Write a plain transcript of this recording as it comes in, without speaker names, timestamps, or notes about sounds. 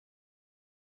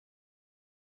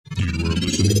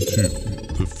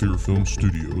Fear Film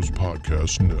Studios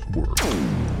Podcast Network.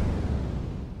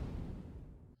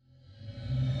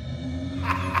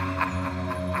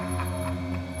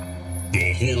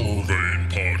 The Horror Vein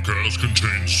podcast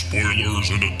contains spoilers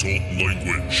and adult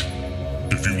language.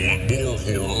 If you want more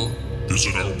horror,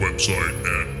 visit our website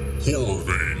at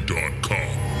horrorvein.com.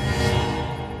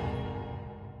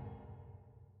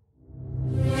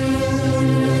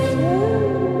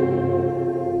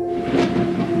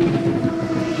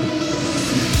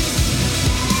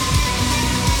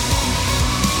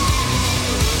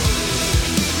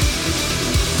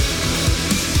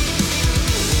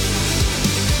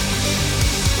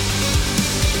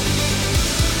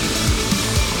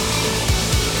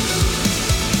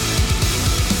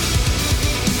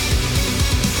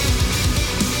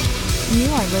 You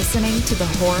are listening to the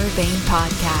Horror Vein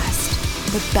Podcast,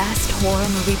 the best horror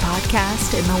movie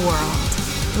podcast in the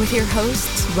world, with your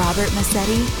hosts Robert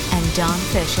Massetti and John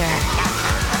Fisher.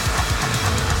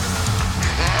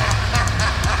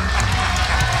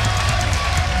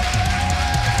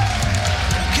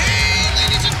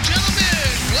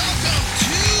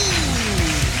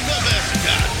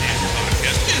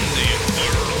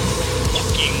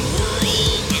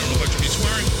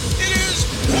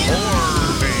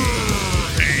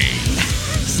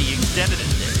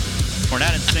 We're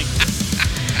not in sync.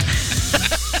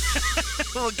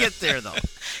 We'll get there, though.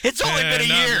 It's only been a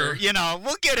year, you know.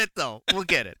 We'll get it, though. We'll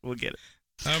get it.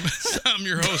 I'm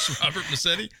your host, Robert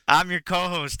Massetti. I'm your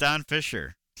co-host, Don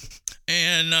Fisher.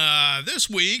 And this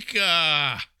week, we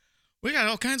got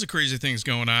all kinds of crazy things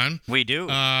going on. We do.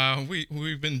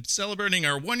 We've been celebrating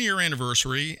our 1-year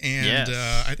anniversary, and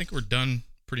yes. I think we're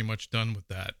pretty much done with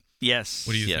that. Yes.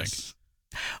 What do you think?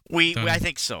 I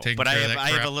think so, but I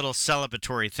have a little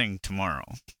celebratory thing tomorrow.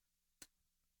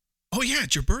 Oh yeah,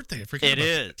 it's your birthday. I forgot. It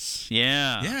is.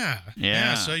 Yeah.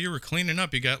 Yeah. So you were cleaning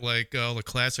up. You got like all the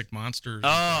classic monsters.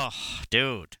 Oh,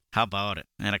 dude, how about it?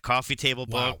 And a coffee table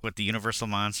book Wow. with the Universal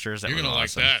monsters. You're gonna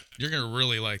awesome. like that. You're gonna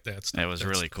really like that stuff. That was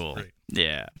really cool. Great.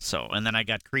 Yeah. So, and then I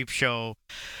got Creepshow.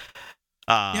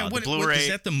 What Blu-ray. is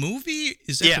that? The movie?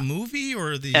 Is that the movie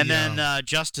or the? And then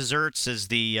Just Desserts is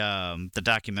the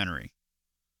documentary.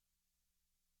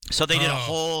 So they did a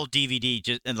whole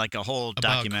DVD, and like a whole about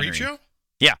documentary. Creepshow?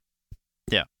 Yeah.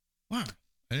 Wow,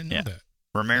 I didn't know that.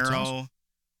 Romero.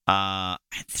 Awesome.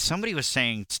 Somebody was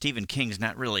saying Stephen King's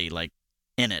not really like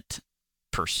in it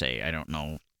per se. I don't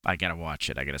know. I gotta watch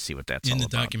it. I gotta see what that's all in the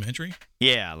about. documentary.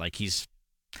 Yeah, like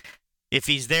if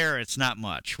he's there, it's not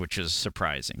much, which is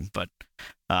surprising. But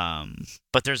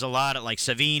there's a lot of like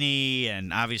Savini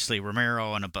and obviously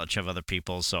Romero and a bunch of other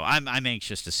people. So I'm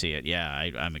anxious to see it. Yeah,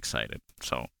 I'm excited.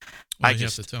 So You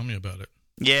have to tell me about it.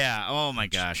 Yeah. Oh my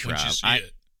gosh, Once Rob. you see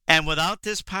it. And without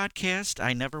this podcast,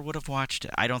 I never would have watched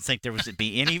it. I don't think there would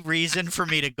be any reason for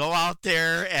me to go out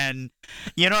there and,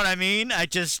 you know what I mean? I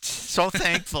just so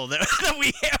thankful that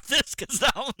we have this because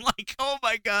now I'm like, oh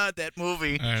my God, that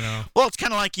movie. I know. Well, it's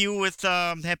kind of like you with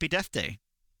Happy Death Day.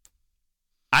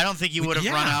 I don't think you would have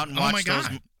run out and watched those.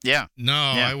 Yeah. No,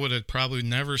 Yeah. I would have probably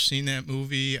never seen that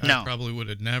movie. No. I probably would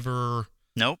have never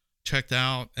checked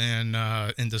out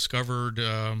and discovered.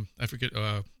 I forget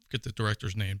the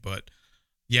director's name, but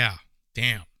yeah,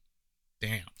 damn.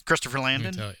 Christopher Let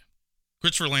Landon? me tell you,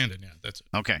 Christopher Landon. Yeah, that's it.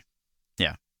 Okay.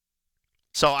 Yeah.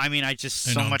 So, I mean, I just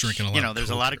I so know, I'm much, drinking a lot of there's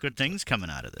a Coke lot of here. good things coming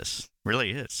out of this.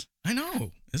 Really is. I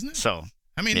know, isn't it? So,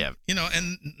 I mean, yeah.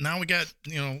 and now we got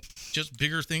just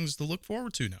bigger things to look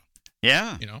forward to now.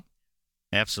 Yeah. It's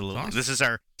Absolutely. awesome. This is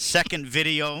our second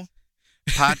video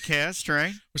podcast,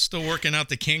 right? We're still working out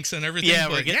the kinks and everything. Yeah,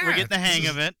 but we're getting the hang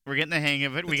this of it. We're getting the hang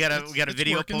of it. We got a it's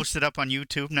video working. posted up on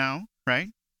YouTube now, right?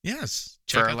 Yes,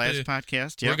 For our last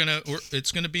podcast. Yeah.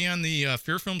 It's gonna be on the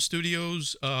Fear Film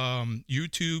Studios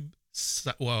YouTube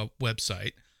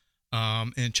website,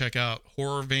 and check out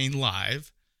Horror Vein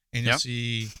Live, and you'll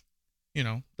see,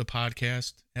 the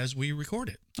podcast as we record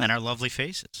it, And our lovely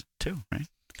faces too, right?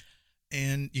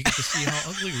 and you get to see how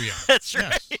ugly we are. That's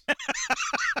Yes. right.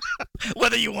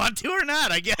 Whether you want to or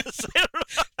not, I guess. I don't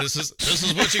know. This is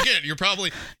what you get.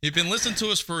 You've been listening to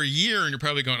us for a year, and you're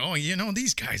probably going, oh,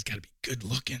 these guys got to be good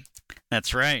looking.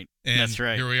 That's right. And That's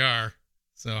right. Here we are.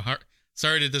 So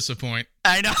sorry to disappoint,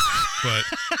 I know. but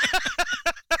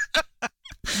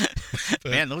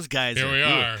Man, those guys. here we good.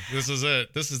 are. This is it.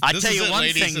 I tell you one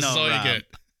ladies. thing, This is though, all Rob. you get.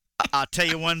 I'll tell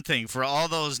you one thing. For all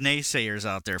those naysayers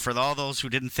out there, for all those who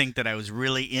didn't think that I was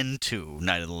really into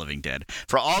Night of the Living Dead,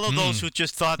 for all of those who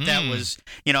just thought that was,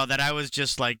 that I was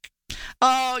just like,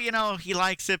 oh, he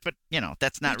likes it, but,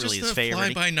 that's not really his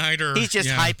favorite. Fly-by-nighter. He's just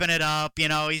hyping it up,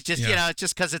 he's just, Yeah. it's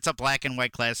just because it's a black and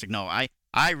white classic. No, I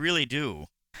really do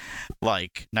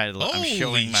like Night of the I'm Holy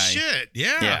showing my shit!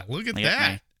 Yeah, look at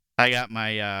that. I got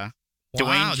my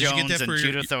Dwayne Did you get Jones that and for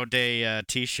your- Judith O'Day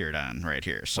T-shirt on right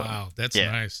here. So Wow, that's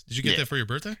yeah. nice. Did you get Yeah. that for your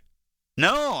birthday?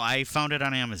 no, I found it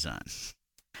on Amazon,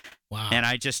 Wow. and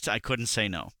I couldn't say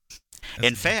no. That's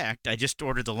In nice. fact, I just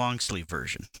ordered the long sleeve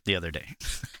version the other day.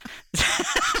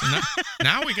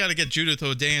 now we got to get Judith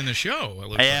O'Day in the show. it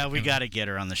looks Yeah, like, we you know. got to get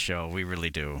her on the show. We really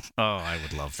do. Oh, I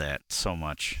would love that so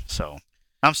much. So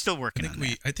I'm still working on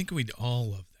that. I think we'd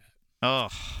all love that. Oh,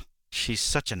 she's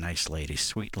such a nice lady,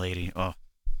 sweet lady. Oh,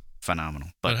 phenomenal.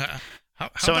 But But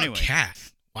how so about anyway.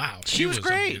 Kat? Wow, she was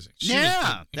great. amazing. She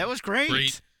Yeah, was that was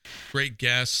great. great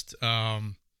guest.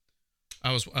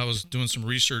 I was doing some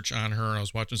research on her. And I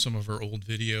was watching some of her old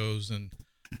videos and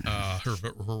her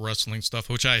wrestling stuff,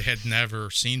 which I had never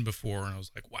seen before, and I was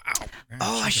like, wow. man,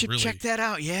 Oh, she I can should really, check that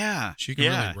out. Yeah. She can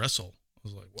yeah. really wrestle. I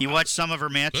was like, wow. You watched some of her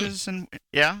matches and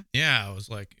yeah? Yeah, I was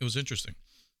like, it was interesting.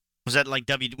 Was that like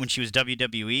when she was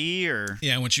WWE or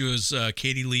Yeah, when she was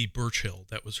Katie Lee Birchhill,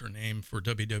 that was her name for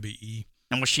WWE.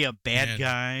 and was she a bad And-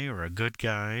 guy or a good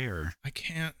guy or I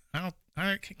can't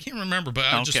remember, but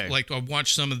I just Okay. I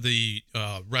watched some of the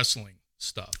wrestling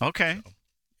stuff. Okay. So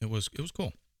it was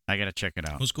cool. I got to check it It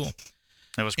out. was cool.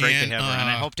 It was great and, to have her on.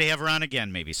 I uh, hope to have her on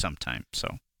again maybe sometime.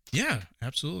 So, Yeah,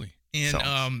 absolutely. And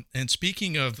So- and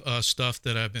speaking of stuff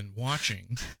that I've been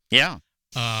watching, yeah.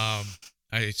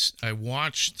 I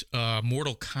watched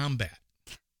Mortal Kombat.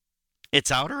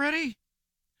 It's out already?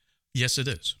 Yes, it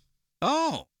is.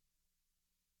 Oh.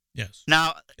 Yes.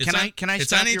 Now, It's can on- I it's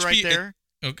stop on you right HBO there?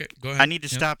 Okay, go ahead. I need to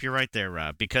Yep. stop you right there,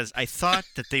 Rob, because I thought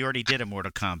that they already did a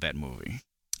Mortal Kombat movie.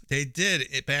 They did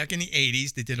it back in the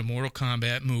 80s. They did a Mortal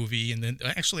Kombat movie, and then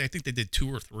actually I think they did 2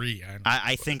 or 3. I don't know.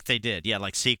 I think they did. Yeah,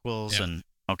 like sequels Yeah. and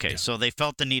okay, Yeah. so they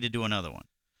felt the need to do another one.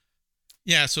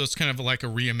 Yeah, so it's kind of like a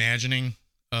reimagining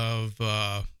of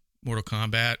Mortal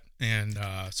Kombat, and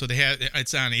so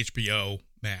it's on HBO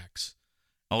Max.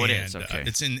 Oh, it and, is. Okay.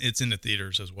 it's in the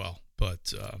theaters as well,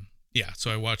 but yeah, so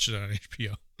I watched it on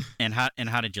HBO. And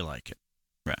how did you like it?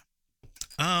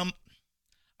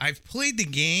 I've played the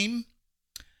game.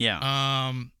 Yeah.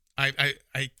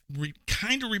 I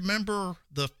kind of remember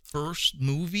the first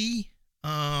movie.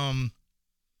 But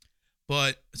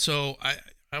so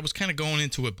I was kind of going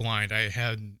into it blind. I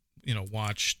hadn't,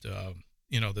 watched,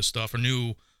 this stuff or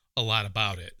knew a lot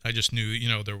about it. I just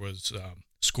knew, there was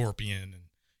Scorpion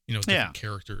and, different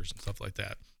characters and stuff like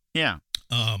that. yeah.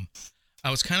 I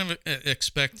was kind of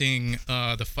expecting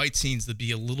the fight scenes to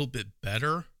be a little bit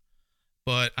better,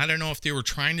 but I don't know if they were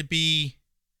trying to be,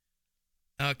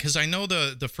 because I know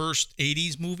the first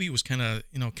 80s movie was kind of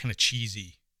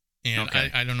cheesy, and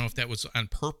Okay. I don't know if that was on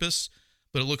purpose,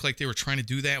 but it looked like they were trying to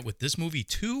do that with this movie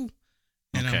too,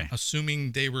 and Okay. I'm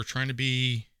assuming they were trying to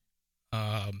be,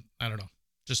 I don't know,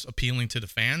 just appealing to the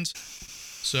fans.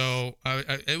 So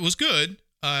it was good.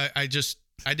 I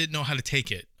didn't know how to take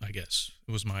it. I guess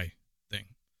it was my thing.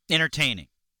 Entertaining.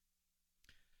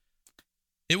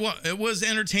 It was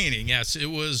entertaining. Yes, it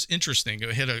was interesting.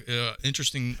 It had a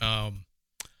interesting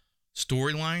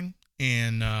storyline,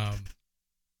 and I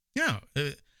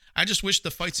just wish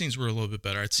the fight scenes were a little bit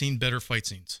better. I'd seen better fight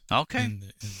scenes. Okay.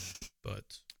 But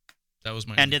that was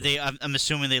my. And only did they? I'm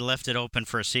assuming they left it open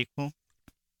for a sequel.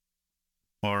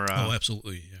 Or oh,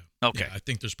 absolutely. Yeah. okay. Yeah, I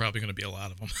think there's probably going to be a lot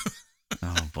of them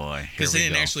Oh boy. because Here they we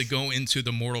didn't go. actually go into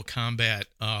the Mortal Kombat,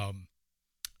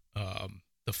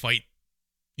 the fight,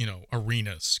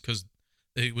 arenas, because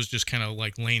it was just kind of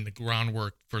like laying the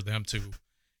groundwork for them to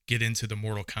get into the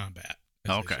Mortal Kombat. as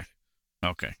they Okay. say.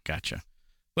 Okay. Gotcha.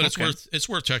 But Okay. it's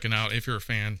worth checking out if you're a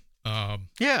fan.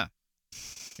 Yeah.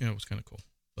 It was kind of cool.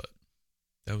 But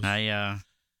that was.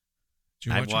 Did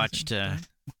you I watch watched. anything, Don?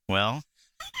 Well,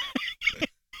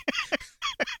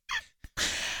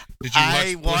 Did you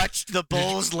I watch? watched the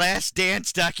Bulls' Last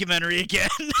Dance documentary again.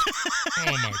 Oh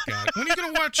my God! When are you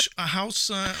gonna watch a house?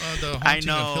 The Haunting I of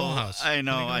know. Hill House. I When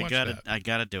know. are you gonna I watch gotta. that? I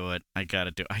gotta do it.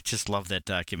 I just love that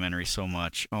documentary so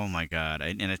much. Oh my God!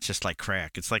 And it's just like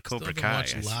crack. It's like Still Cobra haven't Kai.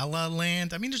 watched La La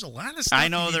Land. I mean, there's a lot of stuff. I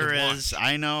know you need there to is. watch.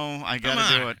 I know. I Come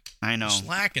gotta do on. it. I know. You're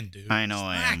slacking, dude. I know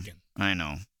I am. Slacking. I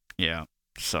know. Yeah.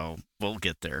 So we'll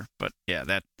get there. But yeah,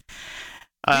 that.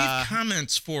 Leave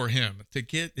comments for him to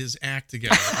get his act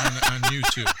together on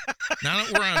YouTube. Now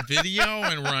that we're on video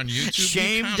and we're on YouTube, leave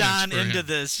shame comments Don for into him.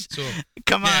 this. So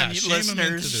Come yeah, on, you shame him into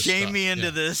listeners. this Shame stuff. me into Yeah.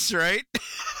 this, right?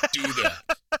 do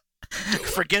that.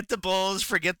 Forget the Bulls,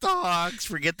 forget the Hawks,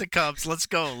 forget the Cubs. Let's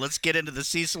go. Let's get into the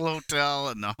Cecil Hotel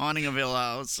and the Haunting of Hill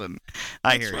House. And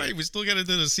I That's hear right. you. We still got to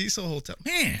do the Cecil Hotel.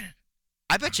 Man,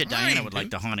 I bet you Diana Fine, would like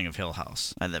dude. the Haunting of Hill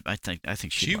House. I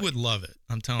think she would love it.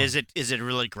 I'm telling Is you. it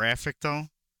really graphic though?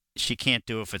 she can't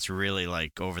do if it's really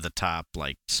like over the top,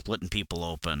 like splitting people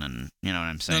open, and you know what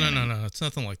I'm saying? No. It's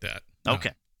nothing like that. No.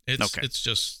 Okay. It's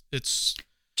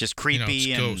just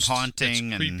creepy and ghosts.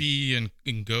 haunting. It's creepy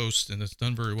and ghost, and it's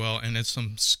done very well. And there's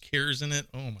some scares in it.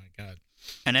 Oh my god!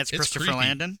 And that's It's Christopher creepy.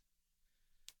 Landon.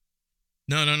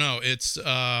 No. It's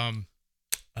the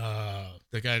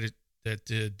guy that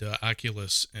did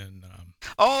Oculus and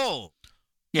Oh,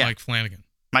 yeah, Mike Flanagan.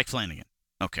 Mike Flanagan.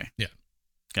 Okay. Yeah.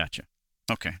 Gotcha.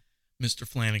 Okay. Mr.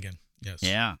 Flanagan. Yes.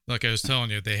 Yeah. Like I was telling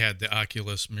you, they had the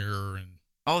Oculus mirror and.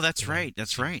 Oh, that's Yeah. right.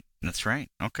 That's right. That's right.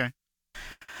 Okay.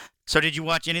 So, did you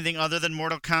watch anything other than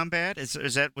Mortal Kombat?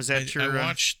 Was that your? I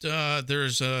watched.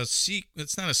 There's a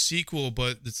It's not a sequel,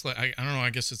 but it's like I don't know. I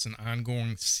guess it's an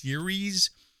ongoing series.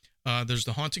 There's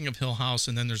The Haunting of Hill House,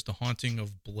 and then there's The Haunting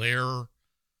of Blair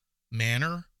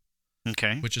Manor,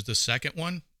 Okay. which is the second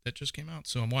one that just came out.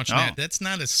 So I'm watching Oh. that. That's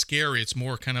not as scary. It's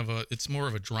more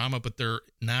of a drama, but they're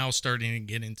now starting to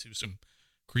get into some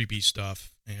creepy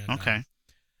stuff. And Okay.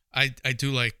 I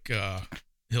do like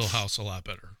Hill House a lot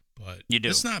better, but You do.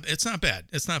 It's not bad.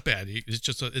 It's not bad. It's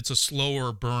just it's a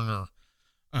slower burner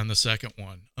on the second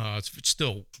one. It's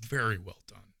still very well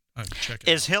done. Check it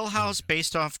Is out. Hill Really House good.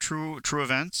 based off true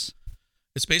events?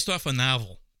 It's based off a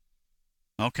novel,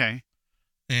 Okay.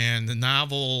 and the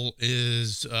novel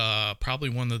is probably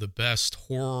one of the best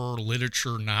horror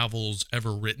literature novels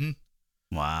ever written,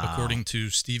 Wow. according to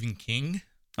Stephen King.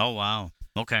 Oh wow.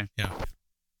 Okay. Yeah.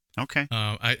 Okay.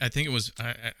 I think it was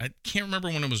I can't remember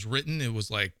when it was written. It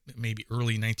was like maybe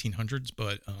early 1900s,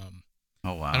 but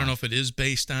Oh wow. I don't know if it is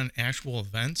based on actual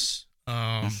events.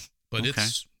 But Okay.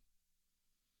 it's.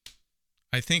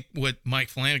 I think what Mike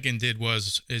Flanagan did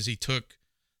is he took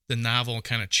the novel and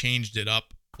kind of changed it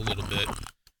up a little bit,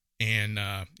 and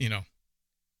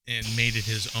and made it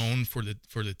his own for the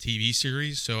TV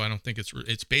series. So I don't think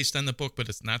it's based on the book, but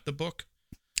it's not the book.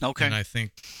 Okay. And I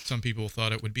think some people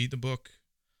thought it would be the book.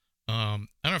 I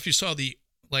don't know if you saw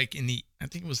I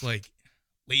think it was like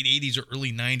late 80s or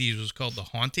early 90s. It was called The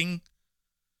Haunting,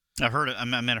 I've heard it. I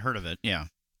mean, I heard of it. Yeah.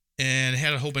 and it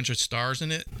had a whole bunch of stars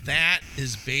in it. That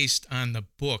is based on the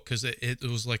book because it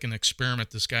was like an experiment.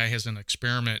 This guy has an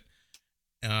experiment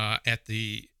at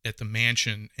the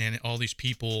mansion, and all these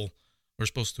people were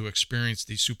supposed to experience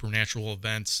these supernatural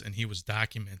events, and he was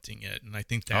documenting it. And I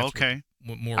think that's Okay.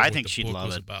 I think the she'd book love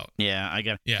was it. about. Yeah. I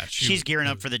got. Yeah, She's gearing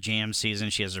up for the jam season.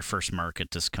 She has her first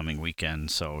market this coming weekend,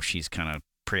 so she's kind of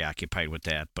preoccupied with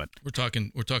that. But We're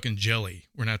talking jelly.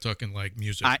 We're not talking like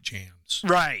music jams.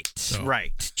 right, So-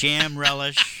 right. Jam,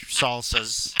 relish,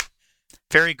 salsas.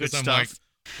 Very good 'Cause I'm stuff.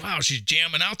 like, wow, she's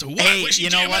jamming out to what? Hey, What's she you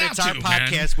know jamming what? out It's our to, man?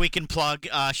 podcast. We can plug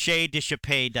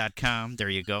shaydishapay.com. There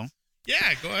you go.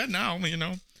 Yeah, go ahead now. We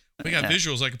got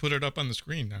visuals. I can put it up on the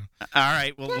screen now. All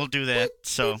right, well, we'll do that.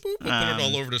 So, We'll put it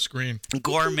all over the screen.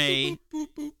 gourmet,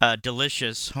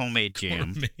 delicious homemade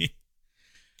jam. Me.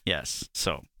 Yes.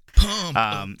 So, Pump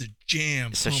Um, up the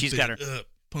jam. so pump she's it got her- up.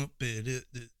 Pump it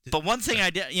up. but one thing I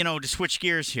did, to switch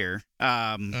gears here,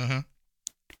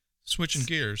 Switching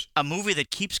gears. a movie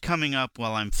that keeps coming up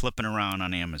while I'm flipping around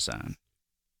on Amazon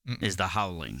Mm-mm. is The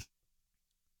Howling.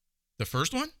 The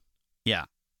first one? Yeah.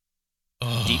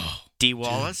 Oh. D.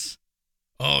 Wallace.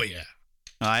 Oh yeah.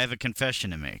 I have a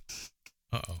confession to make.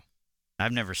 Uh-oh.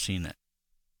 I've never seen it,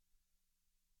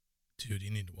 Dude,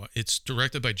 you need to watch. It's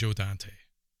directed by Joe Dante.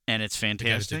 and it's The guy that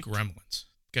fantastic. did Gremlins.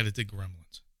 Guy that did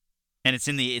Gremlins. And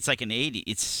it's like an 80s.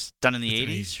 It's done in the It's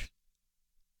an 80s.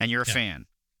 And you're a Yeah. fan.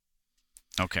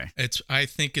 Okay. I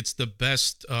think it's the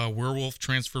best werewolf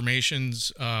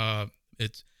transformations.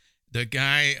 It's the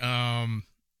guy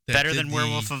that Better did than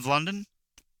Werewolf of London?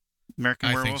 American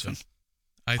I Werewolf? think so.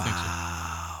 I think so.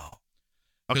 Wow.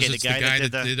 'Cause Okay, the it's guy,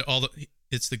 that did the... all the.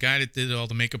 It's the guy that did all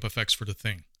the makeup effects for The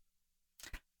Thing.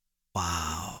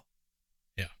 Wow.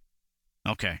 Yeah.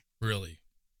 Okay. Really.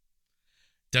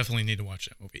 Definitely need to watch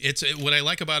that movie. What I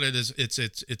like about it is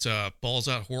it's a balls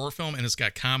out horror film, and it's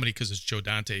got comedy because it's Joe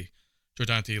Dante. Joe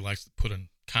Dante likes to put in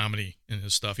comedy in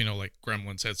his stuff. Like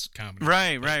Gremlins has comedy.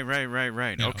 Right. You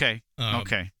know, Okay.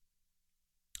 Okay.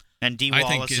 And D. I think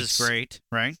Wallace is it's- great,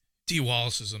 right? D.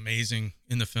 Wallace is amazing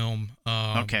in the film.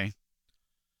 Okay.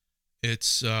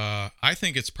 It's I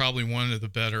think it's probably one of the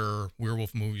better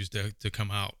werewolf movies to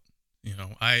come out.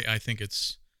 I think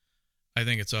it's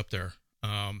up there.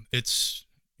 It's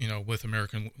with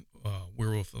American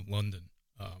Werewolf of London.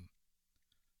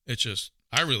 It's just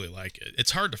I really like it.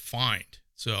 It's hard to find,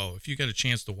 so if you get a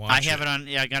chance to watch I have it on.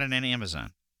 Yeah, I got it on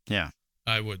Amazon. Yeah.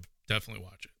 I would definitely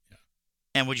watch it. Yeah.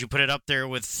 And would you put it up there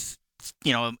with,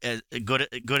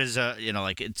 good as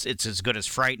like it's as good as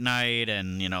Fright Night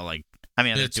and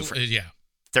they're It's different. yeah.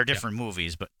 They're different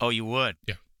movies, but you would.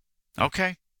 Yeah.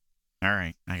 Okay. All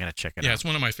right. I got to check it out. Yeah, it's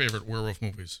one of my favorite werewolf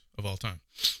movies of all time.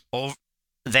 Oh,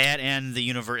 that and the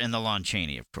universe and the Lon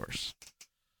Chaney, of course.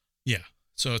 Yeah.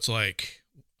 So it's like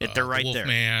They're right there.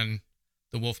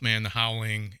 The Wolfman, The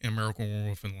Howling, and American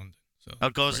Werewolf in London. So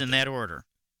it goes in that order.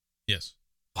 Yes.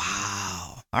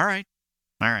 Wow. All right.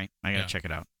 I got to check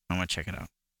it out. I want to check it out.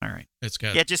 All right. It's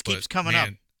got. Yeah, it just keeps coming up.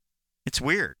 It's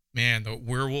weird. Man, the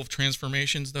werewolf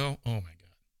transformations, though. Oh my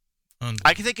God.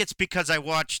 I think it's because I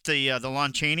watched the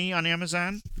Lon Chaney on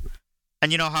Amazon,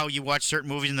 and you know how you watch certain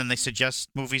movies and then they suggest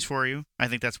movies for you. I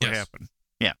think that's what happened.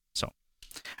 Yeah. So,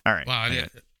 all right. Wow.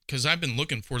 Because I've been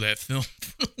looking for that film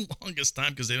for the longest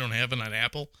time because they don't have it on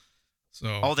Apple.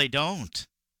 So. Oh, they don't.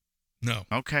 No.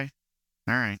 Okay.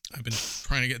 All right. I've been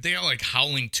trying to get. They got like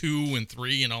Howling 2 and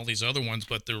 3 and all these other ones,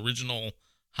 but the original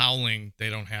Howling they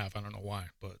don't have. I don't know why.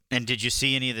 But. And did you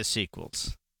see any of the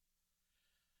sequels?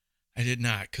 I did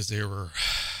not, because they were,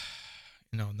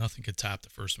 nothing could top the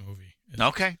first movie.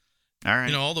 Okay. All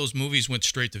right. All those movies went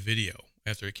straight to video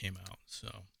after it came out. So.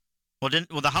 Well,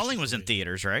 The Howling was in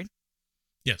theaters, right?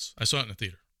 Yes, I saw it in the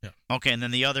theater. Yeah. Okay, and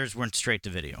then the others went straight to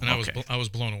video. And I was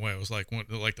blown away. It was like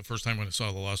the first time when I saw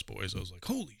The Lost Boys, I was like,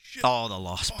 holy shit. Oh, The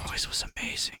Lost Boys was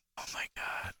amazing. Oh my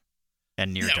God.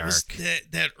 And Near Dark.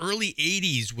 That early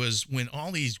 80s was when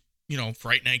all these,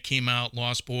 Fright Night came out,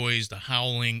 Lost Boys, The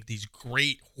Howling, these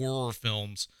great horror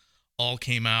films all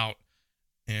came out.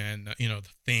 And, The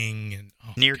Thing. And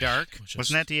Near Dark?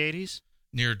 Wasn't that the 80s?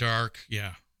 Near Dark,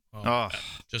 yeah. Oh.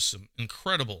 Just some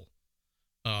incredible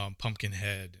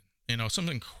Pumpkinhead. Some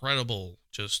incredible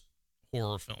just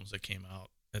horror films that came out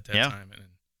at that time. And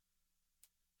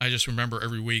I just remember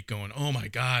every week going, oh, my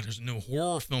God, there's a new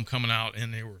horror film coming out.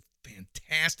 And they were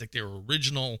fantastic. They were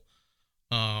original.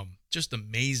 Just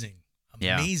amazing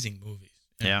movies.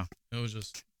 And it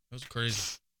was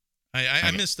crazy.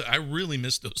 I really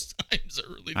missed those times.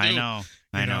 I really do.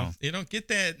 I know. You don't get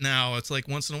that now. It's like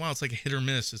once in a while, it's like a hit or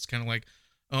miss. It's kind of like,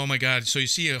 oh my God. So you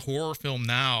see a horror film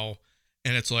now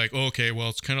and it's like, okay, well,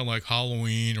 it's kind of like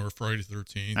Halloween or Friday the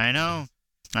 13th. I know.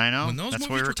 When those That's movies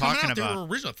what we were talking out, about. They were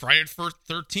original. Friday the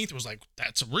 13th was like,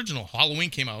 that's original.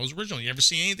 Halloween came out. It was original. You never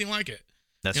see anything like it.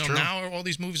 That's true. Now all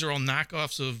these movies are all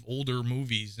knockoffs of older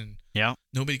movies, and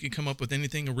nobody can come up with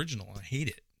anything original. I hate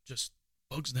it. Just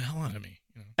bugs the hell out of me.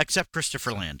 Except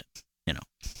Christopher Landon.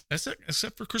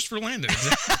 Except for Christopher Landon.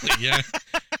 Exactly.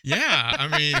 Yeah. I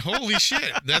mean, holy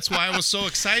shit. That's why I was so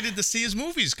excited to see his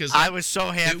movies, because I was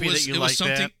so happy that you liked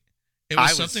that. It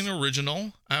was something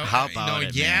original. How about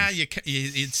it? Yeah, man?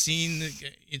 it's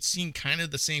seen kind of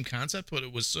the same concept, but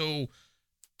it was so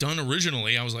done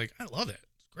originally. I was like, I love it.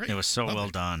 It's great. It was so well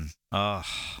done. Oh,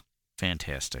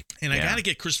 fantastic. And I got to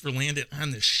get Christopher Landon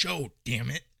on this show. Damn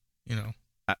it. Now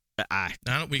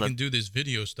that we can do this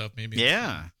video stuff, maybe.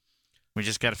 Yeah. We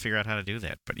just got to figure out how to do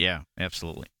that. But yeah,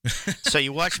 absolutely. So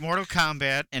you watched Mortal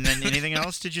Kombat, and then anything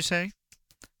else? Did you say?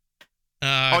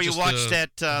 You watched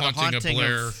that the Haunting of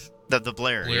Blair. The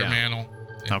Blair Manor.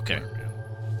 Yeah, okay.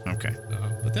 Blair Manor. Okay.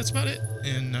 But that's about it.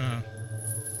 And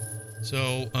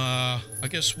so I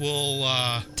guess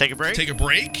we'll take a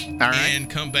break. All right. And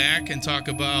come back and talk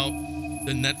about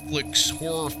the Netflix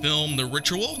horror film The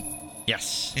Ritual.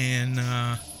 Yes. And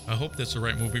I hope that's the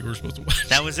right movie we're supposed to watch.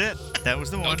 That was it. That was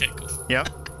the one. Okay, cool. Yep.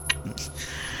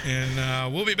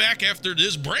 And we'll be back after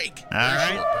this break. All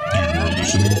right. You are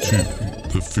listening to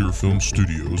the Fear Film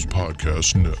Studios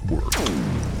Podcast Network.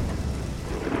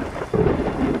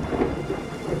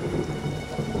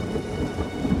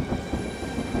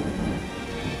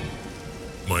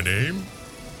 My name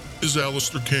is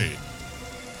Alistair Kane.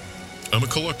 I'm a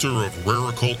collector of rare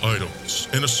occult items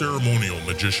and a ceremonial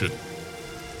magician.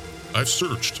 I've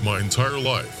searched my entire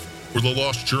life for the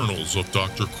lost journals of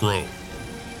Dr. Crow.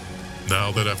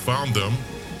 Now that I've found them,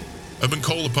 I've been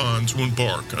called upon to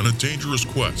embark on a dangerous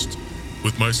quest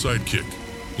with my sidekick,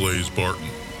 Blaze Barton,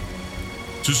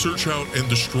 to search out and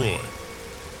destroy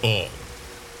all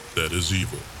that is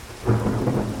evil.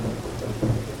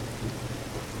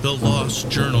 The Lost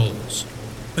Journals,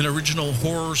 an original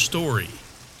horror story,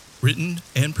 written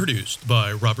and produced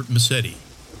by Robert Massetti.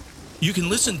 You can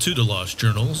listen to The Lost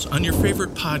Journals on your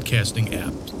favorite podcasting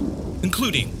app,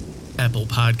 including Apple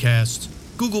Podcasts,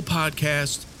 Google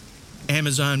Podcasts,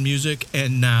 Amazon Music,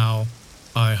 and now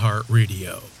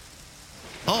iHeartRadio.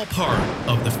 All part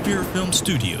of the Fear Film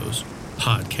Studios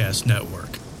Podcast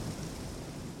Network.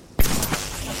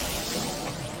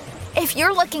 If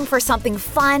you're looking for something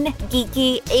fun,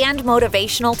 geeky, and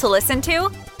motivational to listen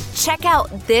to, check out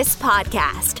this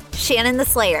podcast, Shannon the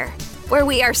Slayer, where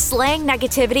we are slaying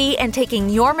negativity and taking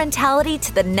your mentality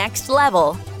to the next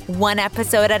level, one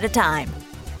episode at a time.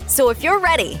 So if you're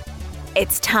ready,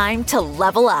 it's time to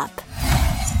level up.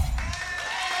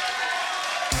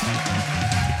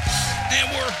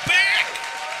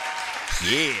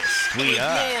 Yes, we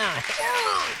are.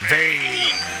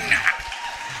 Vein.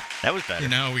 That was better.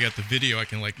 And now we got the video. I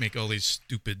can like make all these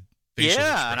stupid facial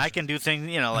Yeah, and I expressions. can do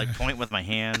things, like point with my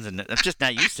hands, and I'm just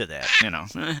not used to that,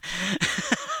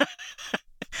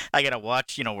 I gotta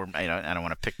watch, where I don't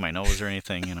want to pick my nose or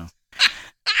anything,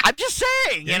 I'm just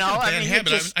saying, Yeah, you got a bad I mean,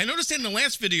 habit. I noticed in the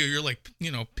last video you're like,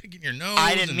 picking your nose.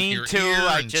 I didn't and mean your to. ear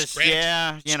I and just,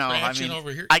 scratching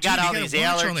over here. I got Dude, all you these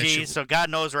gotta watch all that allergies, shit. so God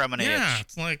knows where I'm gonna Yeah, itch.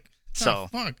 it's like, So,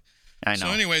 fuck. I know. So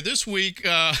anyway, this week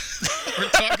we're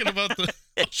talking about the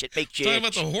That shit makes you talking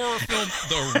about itch. the horror film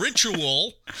The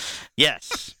Ritual.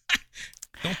 Yes.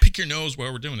 Don't pick your nose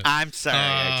while we're doing it. I'm sorry.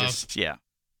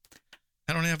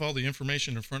 I don't have all the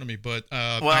information in front of me, but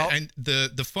Well-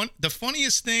 the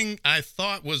funniest thing I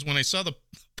thought was when I saw the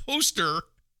poster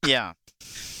Yeah.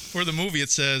 for the movie. It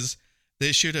says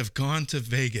they should have gone to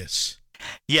Vegas.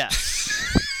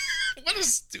 Yes. What a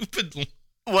stupid.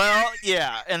 Well,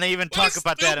 yeah, and they even talk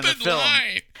about that in the film.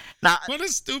 Line. Now, What a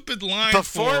stupid line.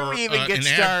 before for, we even get an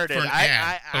ad- started, for an I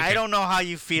ad. Okay. don't know how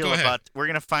you feel Go ahead. about. We're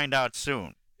gonna find out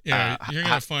soon. Yeah, you're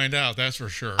gonna how- find out. That's for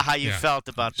sure. How you Yeah. felt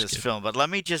about just this kidding. film, but let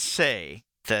me just say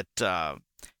that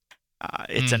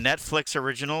it's a Netflix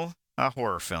original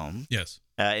horror film. Yes.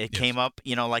 It Yes. came up,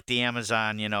 like the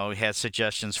Amazon, has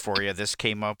suggestions for you. This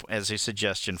came up as a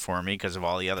suggestion for me because of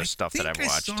all the other stuff that I've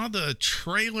watched. I saw the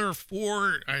trailer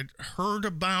for it. I heard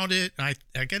about it. I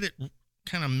get it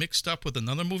kind of mixed up with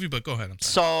another movie, but go ahead. I'm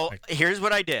sorry. So here's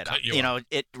what I did. cut you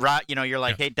You're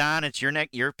like, Yeah. hey Don, it's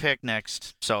your pick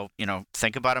next. So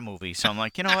think about a movie. So I'm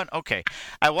like, you know what? Okay.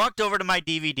 I walked over to my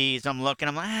DVDs. I'm looking.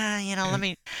 I'm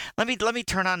like, let me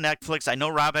turn on Netflix. I know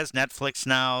Rob has Netflix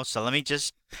now, so let me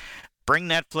just bring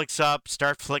Netflix up.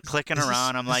 Start clicking Is this-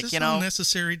 around. I'm is like, this all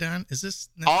necessary, Don? Is this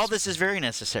necessary? all this is very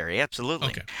necessary. Absolutely.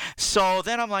 Okay. So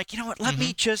then I'm like, you know what? Let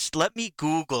me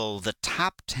Google the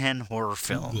top 10 horror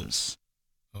films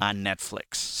on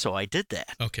Netflix. So I did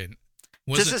that. Okay.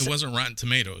 This is- It wasn't Rotten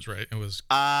Tomatoes, right? It was.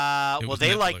 Well, was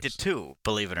they liked Netflix. it too,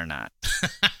 believe it or not.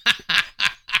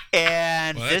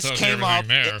 And Well, that this tells you came up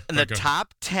everything there. in the Okay.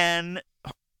 top 10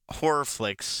 horror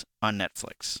flicks on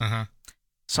Netflix. Uh-huh.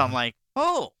 So I'm like,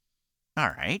 oh, all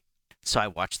right. So I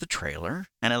watched the trailer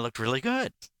and it looked really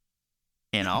good.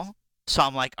 So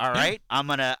I'm like, all right, I'm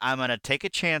gonna take a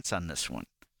chance on this one.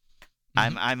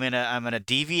 I'm gonna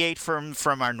deviate from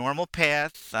our normal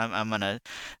path. I'm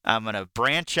gonna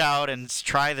branch out and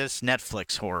try this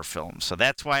Netflix horror film. So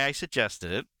that's why I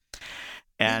suggested it.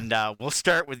 And we'll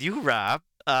start with you, Rob.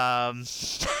 Why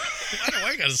do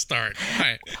I got to start? All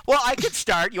right. Well, I could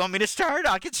start. You want me to start?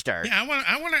 I could start. Yeah,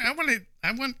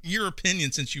 I want your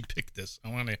opinion since you picked this. I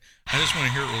just want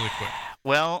to hear it really quick,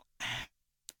 Well,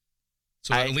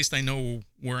 so at least I know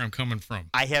where I'm coming from.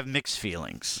 I have mixed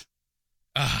feelings.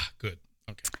 Good.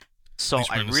 Okay. So Thanks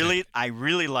for I having to say I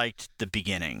really liked the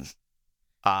beginning.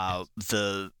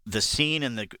 The scene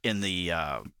in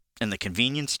the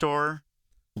convenience store.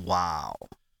 Wow,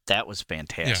 that was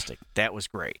fantastic. That was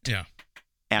great. Yeah.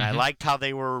 And I liked how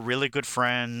they were really good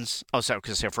friends. Oh, so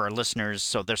because for our listeners,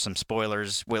 so there's some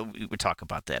spoilers. We talk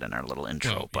about that in our little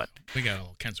intro, Well, but we got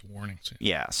all kinds of warnings.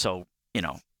 yeah. So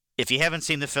if you haven't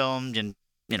seen the film, then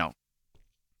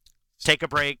take a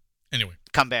break, Anyway.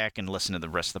 come back and listen to the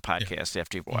rest of the podcast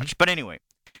after you've watched. But anyway,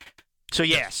 so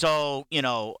yeah, so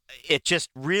it just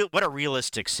what a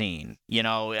realistic scene.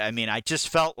 I mean, I just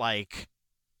felt like,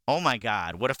 oh my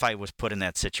God, what if I was put in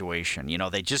that situation?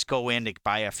 They just go in to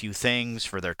buy a few things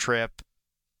for their trip,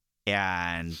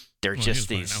 and they're Well, just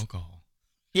he was buying these. alcohol.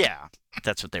 Yeah,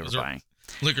 that's what they were Those are buying.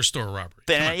 Liquor store robbery.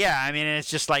 But, Come on. yeah, I mean, it's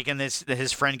just like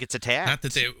his friend gets attacked. Not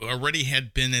that they already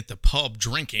had been at the pub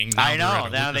drinking. I know, they're at a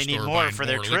now liquor they need store more buying for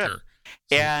their more trip. liquor.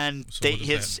 So- And so what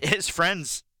does that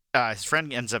his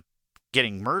friend ends up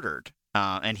getting murdered,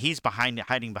 and he's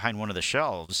hiding behind one of the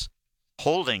shelves,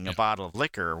 holding a bottle of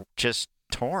liquor, just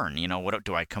torn. What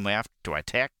do I come after? Do I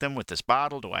attack them with this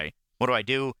bottle? What do I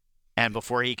do? And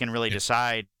before he can really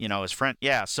decide, his friend.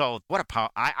 Yeah. So what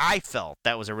I felt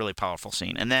that was a really powerful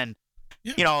scene. And then,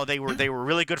 they were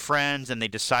really good friends, and they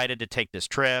decided to take this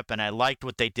trip. And I liked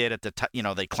what they did at the top.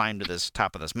 They climbed to this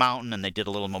top of this mountain, and they did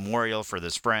a little memorial for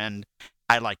this friend.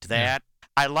 I liked that.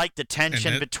 I liked the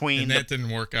tension between. And that didn't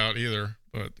work out either.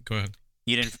 But go ahead.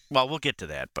 You didn't. Well, we'll get to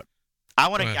that, but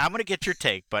I'm gonna get your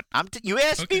take. But you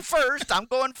asked me first. I'm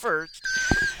going first.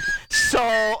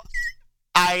 So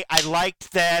I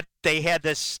liked that they had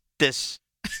this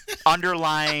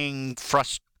underlying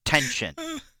tension.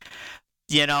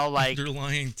 Like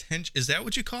Underlying tension. Is that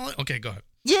what you call it? Okay, go ahead.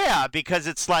 yeah, because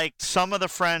it's like some of the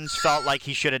friends felt like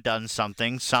he should have done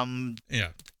something. Some Yeah,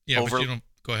 but you don't.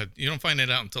 Go ahead. You don't find it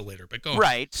out until later. But go ahead.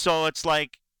 right. So it's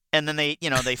like And then they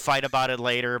fight about it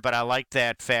later. But I like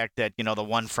that fact that, the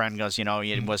one friend goes,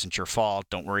 it wasn't your fault.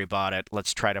 Don't worry about it.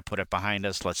 Let's try to put it behind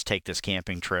us. Let's take this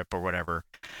camping trip or whatever.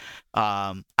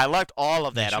 I liked all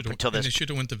of that up until this. They should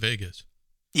have went to Vegas.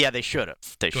 Yeah, they should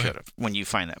have. They should have when you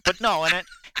find that. But no, and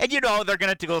they're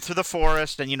going to go through the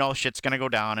forest, and shit's going to go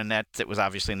down, and it was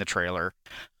obviously in the trailer.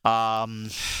 Yeah.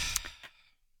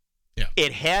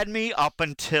 It had me up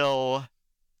until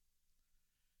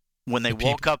when they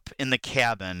woke up in the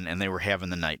cabin and they were having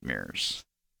the nightmares.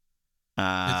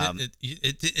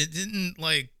 It didn't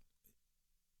like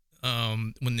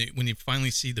when you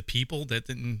finally see the people, that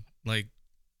didn't like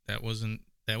that wasn't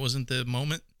the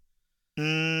moment.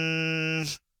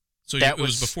 So it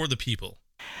was before the people.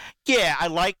 Yeah, I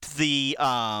liked the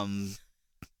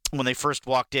when they first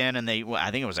walked in and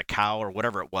I think it was a cow or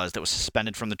whatever it was that was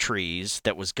suspended from the trees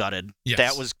that was gutted. Yes.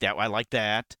 I like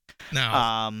that.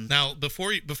 Now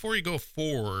before you go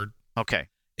forward, okay.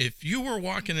 If you were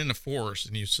walking in the forest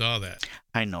and you saw that,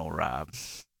 I know, Rob.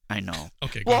 I know.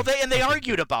 Okay. Well, they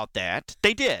argued about that.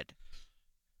 They did.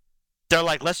 They're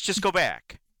like, let's just go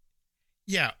back.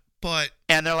 Yeah, but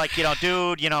and they're like,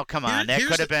 dude, come on, that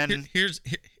could have been. Here's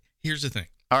the thing.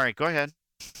 All right, go ahead.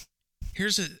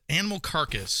 Here's an animal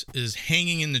carcass is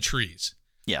hanging in the trees.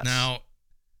 Yes. Now,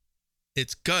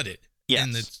 it's gutted. Yes.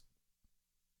 And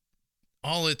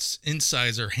all its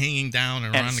insides are hanging down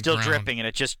and around the still ground. dripping, and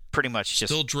it just pretty much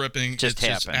still dripping. Just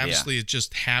happened. Obviously, it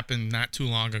just happened not too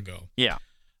long ago. Yeah.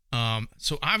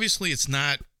 So obviously, it's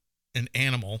not an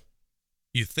animal.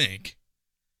 You think.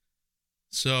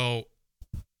 So.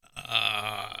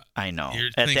 I know. You're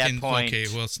At thinking, that point, okay,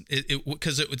 well,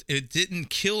 because it didn't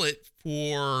kill it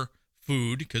for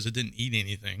food because it didn't eat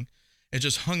anything. It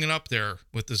just hung it up there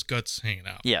with its guts hanging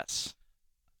out. Yes.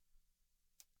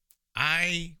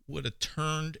 I would have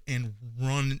turned and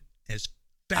run as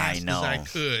fast as I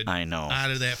could. I know.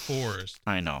 Out of that forest.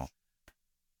 I know.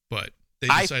 But they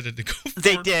decided to go forward.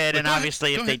 They did, and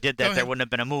obviously if they did that, there wouldn't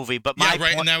have been a movie. But my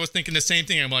right, and I was thinking the same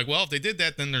thing. I'm like, well, if they did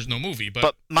that, then there's no movie.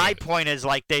 But my point is,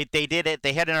 like, they did it.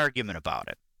 They had an argument about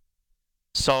it.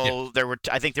 So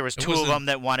I think there was two of them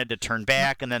that wanted to turn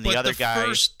back, and then the other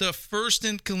guy. The first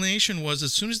inclination was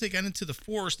as soon as they got into the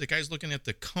forest, the guy's looking at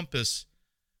the compass,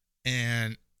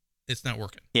 and it's not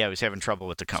working. Yeah, he was having trouble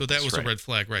with the compass. So that was a red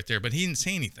flag right there. But he didn't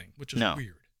say anything, which is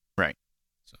weird. Right.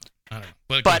 So I don't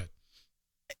know. But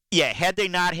yeah, had they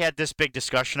not had this big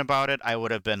discussion about it, I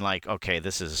would have been like, okay,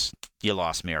 you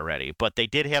lost me already. But they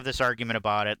did have this argument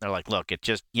about it. They're like, look, it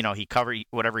just, he covered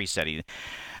whatever he said.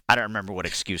 I don't remember what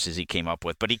excuses he came up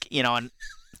with, but and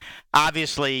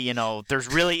obviously, there's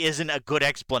really isn't a good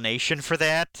explanation for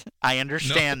that. I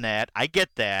understand that. I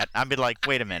get that. I'd be like,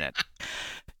 wait a minute.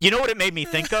 You know what it made me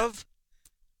think of?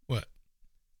 What?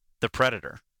 The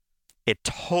Predator. It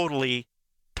totally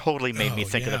made me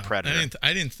think of the Predator.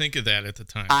 I didn't think of that at the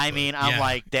time. I mean, I'm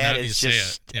like, that is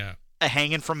just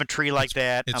hanging from a tree like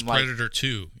that. It's I'm Predator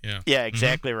 2. Yeah. Yeah,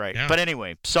 exactly right. Yeah. But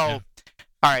anyway, so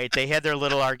all right, they had their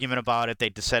little argument about it. They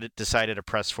decided to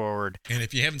press forward. And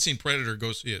if you haven't seen Predator,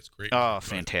 go see it. It's great. Oh,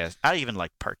 fantastic! I even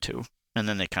liked part 2, and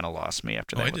then they kind of lost me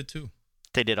after that. I did too.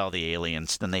 They did all the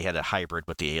aliens. Then they had a hybrid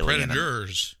with the alien.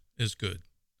 Predators is good.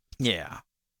 Yeah,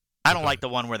 I don't like the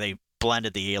one where they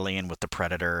blended the alien with the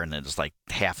Predator, and it's like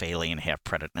half alien, half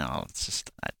Predator. No, it's just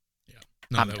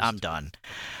I'm done.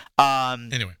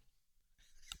 Anyway,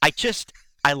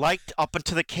 I liked up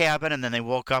into the cabin, and then they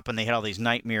woke up and they had all these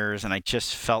nightmares, and I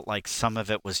just felt like some of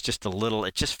it was just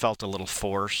it just felt a little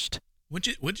forced. What'd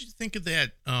you think of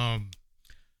that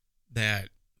that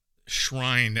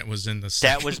shrine that was in the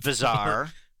That was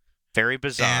bizarre. Very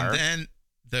bizarre. And then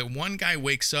the one guy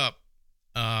wakes up,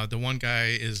 the one guy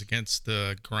is against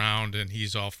the ground and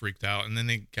he's all freaked out, and then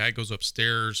the guy goes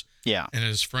upstairs and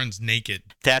his friend's naked.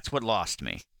 That's what lost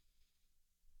me.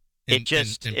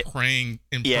 Praying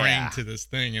to this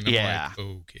thing, and I'm like,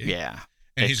 okay,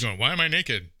 and he's going, "Why am I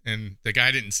naked?" And the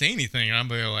guy didn't say anything, and I'm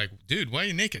like, "Dude, why are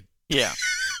you naked?" Yeah,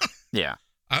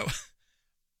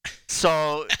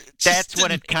 so that's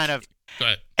when it kind of. Go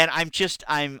ahead. And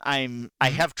I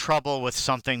have trouble with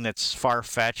something that's far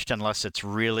fetched unless it's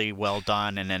really well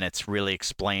done, and then it's really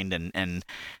explained, and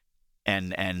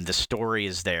the story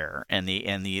is there, and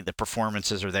the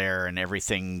performances are there, and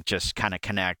everything just kind of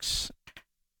connects.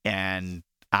 And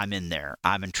I'm in there.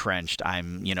 I'm entrenched.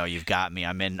 You've got me.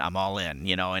 I'm all in,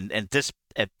 and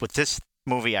with this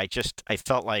movie, I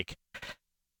felt like,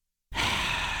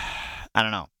 I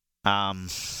don't know.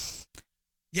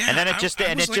 Yeah. And then it just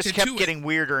kept too. getting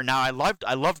weirder. Now I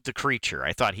loved the creature.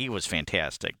 I thought he was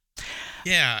fantastic.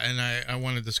 Yeah. And I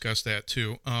want to discuss that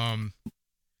too.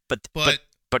 But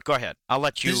But go ahead. I'll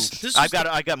let you. This I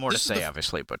got more to say, the,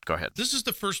 obviously, but go ahead. This is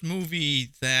the first movie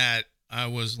that I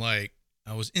was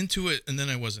into it, and then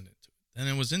I wasn't into it. Then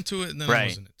I was into it, and then I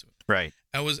wasn't into it. Right.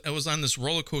 I was on this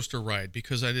roller coaster ride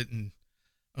because I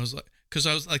was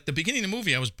like the beginning of the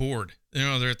movie, I was bored. You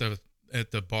know, they're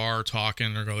at the bar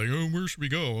talking. They're going, "Oh, where should we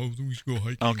go? Oh, we should go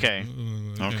hiking." Okay.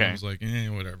 And I was like,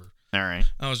 whatever. All right.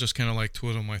 I was just kind of like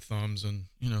twiddling my thumbs and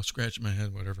scratching my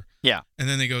head, whatever. Yeah. And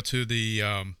then they go to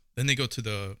the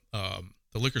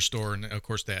liquor store, and of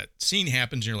course that scene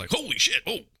happens, and you're like, "Holy shit!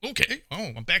 Oh, okay.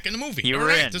 Oh, I'm back in the movie. You all were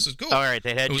right, in. This is cool. All right,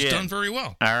 they had it was you done in. very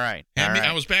well. All right.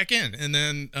 I was back in, and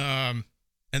then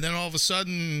all of a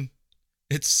sudden,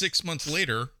 it's 6 months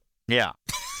later, Yeah.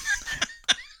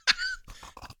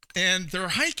 and they're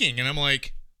hiking, and I'm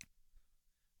like,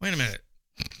 wait a minute.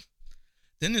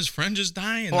 Didn't his friend just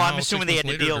die? And Well, now I'm assuming they 6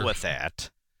 had to months deal later with that.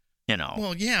 You know.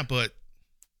 Well, yeah, but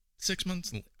 6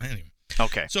 months anyway.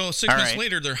 Okay. So 6 All months right.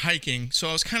 later, they're hiking. So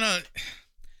I was kind of.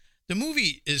 The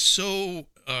movie is so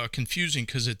confusing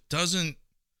because it doesn't.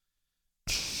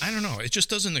 I don't know. It just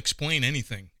doesn't explain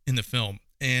anything in the film,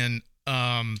 and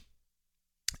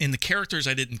the characters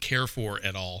I didn't care for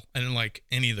at all. I didn't like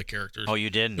any of the characters. Oh, you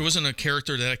didn't? There wasn't a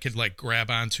character that I could like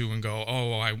grab onto and go,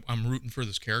 "Oh, I'm rooting for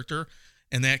this character,"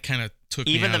 and that kind of took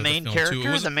me Even out the of main film character,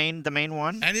 too. the main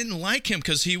one. I didn't like him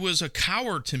because he was a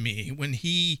coward to me when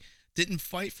he didn't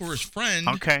fight for his friend.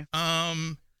 Okay.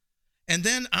 And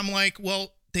then I'm like,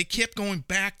 well, they kept going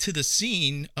back to the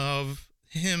scene of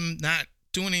him not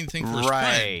doing anything for his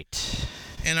friend. Right.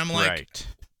 And I'm like,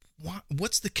 Right.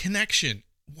 what's the connection?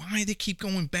 Why they keep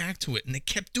going back to it? And they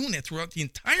kept doing it throughout the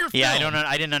entire film. Yeah,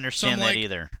 I didn't understand that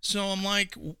either. So I'm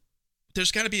like,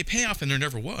 there's got to be a payoff, and there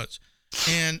never was.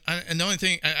 And the only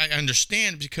thing I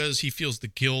understand because he feels the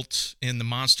guilt, and the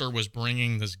monster was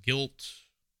bringing this guilt.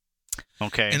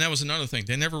 Okay. And that was another thing.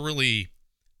 They never really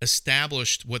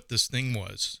established what this thing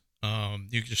was.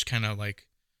 You just kind of like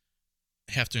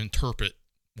have to interpret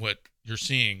what you're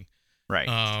seeing. Right.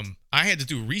 I had to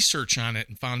do research on it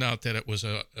and found out that it was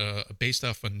based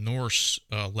off a Norse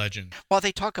legend. Well,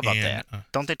 they talk about And, that.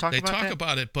 Don't they talk about that? They talk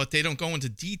about it, but they don't go into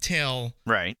detail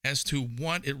Right. as to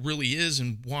what it really is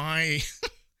and why.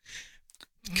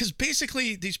 Because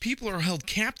basically, these people are held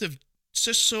captive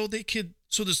just so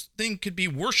this thing could be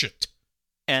worshipped.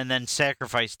 And then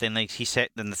sacrifice. Then the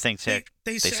thing said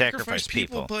They sacrifice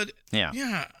people. but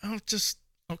Yeah. I was just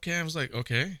okay. I was like,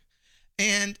 okay.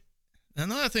 And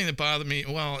another thing that bothered me,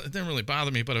 well, it didn't really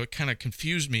bother me, but it kind of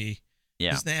confused me,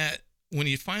 is that when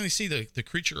you finally see the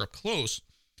creature up close.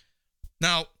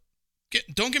 Now,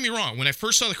 don't get me wrong. When I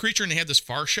first saw the creature and they had this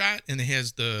far shot and it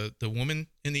has the woman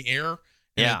in the air,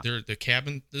 and the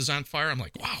cabin is on fire, I'm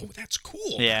like, wow, that's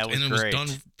cool. Yeah, it was and it great.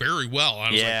 was done very well.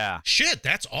 I was like, shit,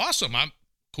 that's awesome. I'm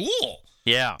cool.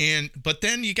 Yeah. But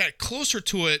then you got closer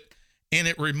to it, and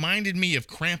it reminded me of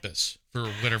Krampus for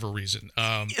whatever reason.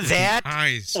 That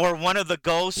eyes. Or one of the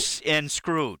ghosts in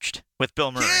Scrooged with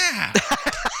Bill Murray. Yeah.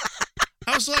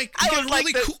 I was like, I was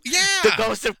like cool. Yeah. The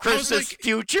Ghost of Christmas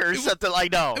Future or something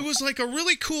like that. It was like a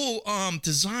really cool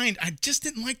design. I just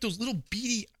didn't like those little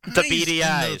beady eyes. The beady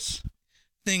eyes.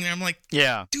 Thing. And I'm like,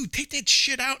 dude, take that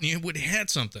shit out and you would have had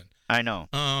something. I know.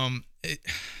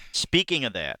 Speaking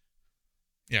of that.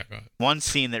 Yeah, go ahead. One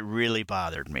scene that really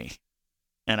bothered me,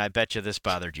 and I bet you this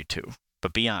bothered you too,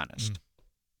 but be honest.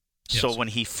 Yes. So when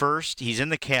he's in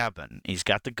the cabin, he's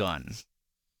got the gun,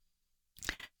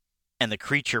 and the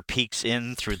creature peeks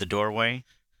in through the doorway,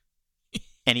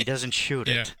 and he doesn't shoot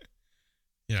it.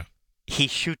 Yeah. He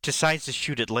decides to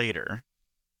shoot it later,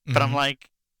 but I'm like,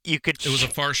 you could. It was a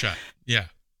far shot. Yeah.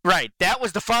 Right. That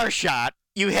was the far shot.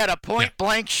 You had a point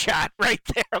blank shot right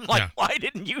there. I'm like, why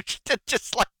didn't you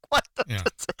just like, what?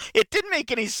 It didn't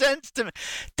make any sense to me.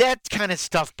 That kind of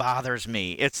stuff bothers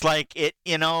me. It's like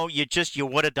you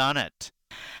would have done it.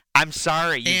 I'm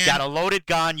sorry. You got a loaded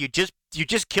gun. You just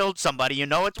killed somebody. You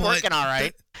know it's working all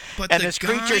right. But and the this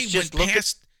guy creature's just looking.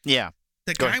 Yeah.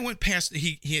 The guy went past.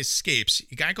 He escapes.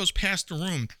 The guy goes past the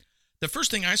room. The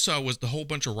first thing I saw was the whole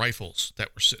bunch of rifles that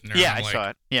were sitting there. Yeah, I saw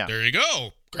it. Yeah. There you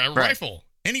go. Grab a rifle.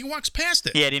 And he walks past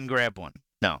it. Yeah, I didn't grab one.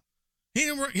 No. He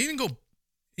didn't go.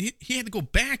 He had to go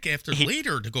back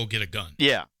later to go get a gun.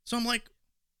 Yeah. So I'm like,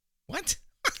 what?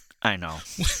 I know.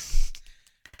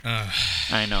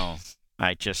 I know.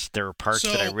 There were parts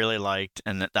that I really liked,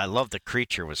 and I love the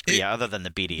creature was other than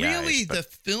the beady eyes. Really, the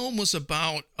film was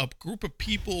about a group of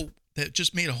people that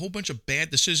just made a whole bunch of bad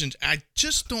decisions. I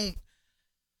just don't.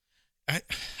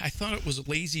 I thought it was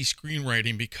lazy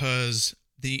screenwriting because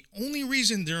the only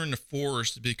reason they're in the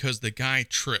forest is because the guy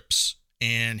trips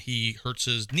and he hurts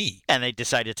his knee. And they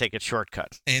decide to take a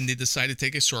shortcut. And they decide to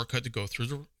take a shortcut to go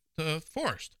through the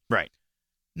forest. Right.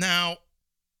 Now,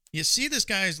 you see this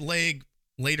guy's leg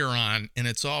later on, and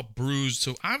it's all bruised,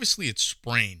 so obviously it's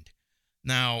sprained.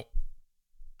 Now,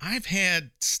 I've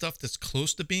had stuff that's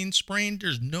close to being sprained.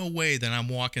 There's no way that I'm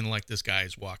walking like this guy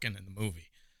is walking in the movie.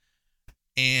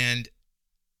 And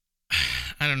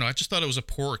I don't know. I just thought it was a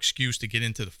poor excuse to get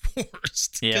into the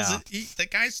forest. Yeah. Because the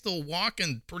guy's still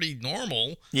walking pretty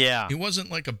normal. Yeah. He wasn't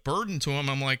like a burden to him.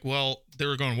 I'm like, well, they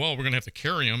were going, well, we're going to have to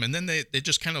carry him. And then they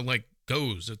just kind of like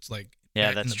goes. It's like,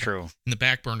 Yeah, that's true. In the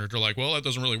back burner, they're like, well, that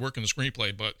doesn't really work in the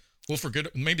screenplay, but we'll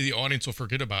forget. Maybe the audience will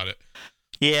forget about it.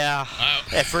 Yeah.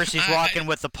 At first he's walking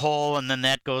with the pole, and then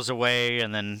that goes away,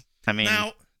 and then, I mean.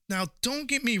 Now, don't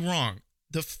get me wrong.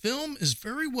 The film is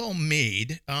very well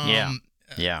made.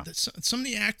 Yeah. Some of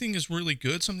the acting is really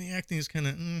good. Some of the acting is kind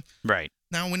of Right.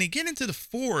 Now, when you get into the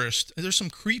forest, there's some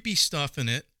creepy stuff in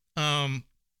it.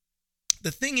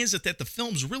 The thing is that the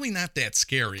film's really not that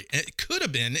scary. It could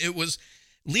have been. It was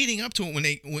leading up to it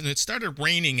when it started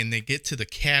raining and they get to the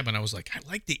cabin. I was like, I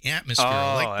like the atmosphere.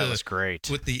 I like that was great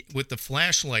with the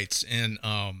flashlights and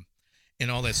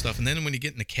all that stuff. And then when you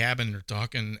get in the cabin, they're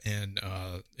talking and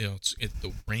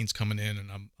the rain's coming in,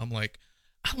 and I'm like,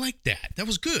 I like that. That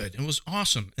was good. It was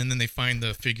awesome. And then they find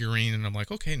the figurine, and I'm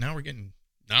like, okay, now we're getting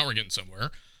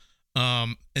somewhere.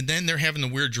 And then they're having the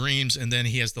weird dreams, and then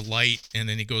he has the light, and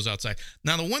then he goes outside.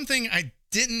 Now, the one thing I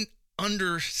didn't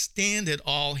understand at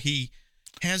all, he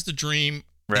has the dream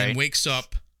and wakes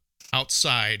up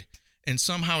outside, and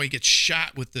somehow he gets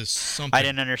shot with this something. I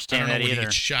didn't understand that either. He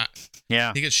gets shot.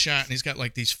 Yeah. He gets shot, and he's got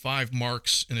like these 5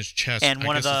 marks in his chest. And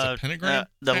one of the pentagram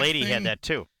the lady had that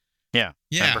too. Yeah.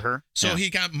 Remember her? So he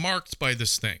got marked by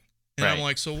this thing. And Right. I'm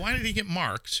like, so why did he get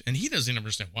marked? And he doesn't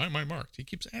understand, why am I marked? He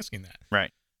keeps asking that.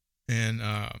 Right. And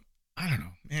I don't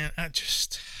know, man.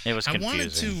 It was confusing. I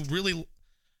wanted to really,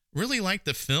 really like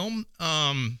the film,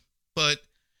 but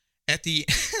at the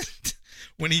end,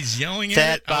 when he's yelling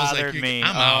at it, I was like, me.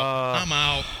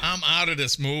 I'm out of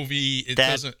this movie.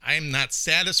 I'm not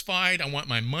satisfied. I want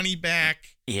my money back.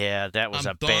 Yeah, that was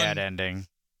I'm a done. bad ending.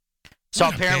 So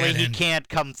apparently he can't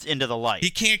come into the light. He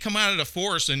can't come out of the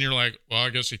forest, and you're like, well, I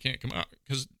guess he can't come out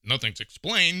because nothing's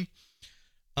explained.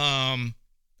 I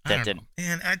don't know.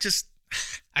 And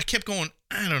I kept going,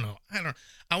 I don't know.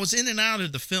 I was in and out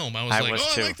of the film. I was like,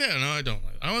 I like that. No, I don't.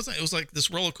 It was like this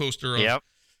roller coaster of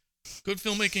good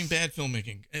filmmaking, bad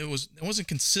filmmaking. It wasn't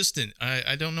consistent.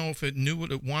 I don't know if it knew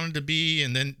what it wanted to be.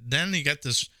 And then you got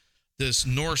this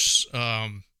Norse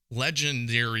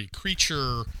legendary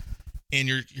creature, and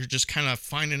you're just kind of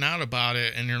finding out about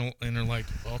it, and you're like,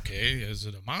 okay, is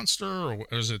it a monster or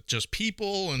is it just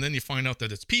people? And then you find out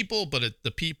that it's people, but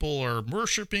the people are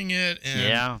worshiping it,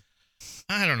 and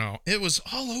I don't know. It was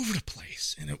all over the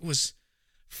place, and it was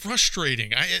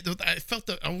frustrating. I felt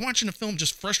that I was watching the film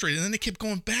just frustrated, and then they kept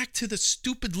going back to the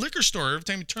stupid liquor store every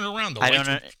time you turn around. The lights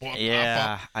would pop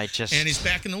up, and he's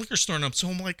back in the liquor store, and so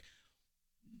I'm like,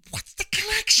 what's the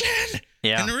connection?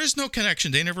 Yeah, and there is no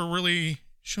connection. They never really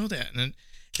show that, and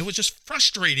it was just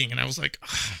frustrating. And I was like,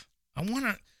 I want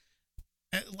to.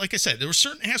 Like I said, there were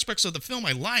certain aspects of the film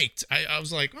I liked. I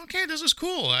was like, okay, this is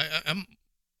cool.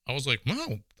 I was like,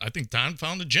 wow, I think Don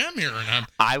found a gem here, and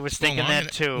I was thinking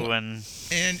that too, and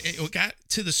it got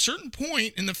to the certain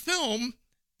point in the film,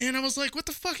 and I was like, what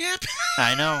the fuck happened?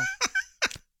 I know.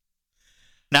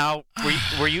 Now,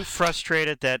 were you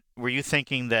frustrated were you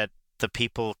thinking that the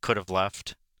people could have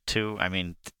left too? I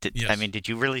mean, did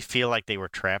you really feel like they were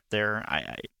trapped there?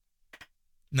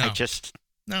 No.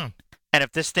 No. And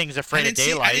if this thing's afraid of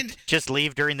daylight, just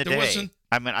leave during the day.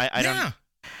 I mean, I don't.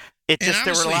 It just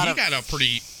there were a lot of.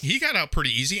 He got out pretty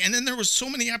easy, and then there was so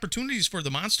many opportunities for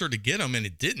the monster to get him, and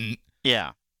it didn't.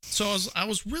 Yeah. So I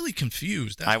was really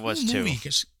confused. That I was whole movie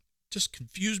too. Just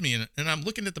confused me, and I'm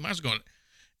looking at the monster going,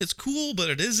 it's cool, but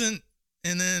it isn't.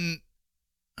 And then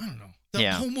I don't know.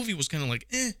 The whole movie was kind of like,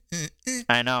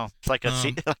 I know. It's like a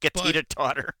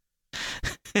teeter-totter.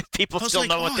 People still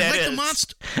know what that is. The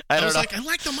monster. I was like, I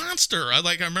like the monster. I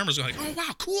remember going, oh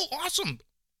wow, cool, awesome,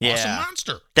 awesome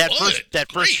monster. That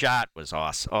first shot was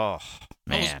awesome. Oh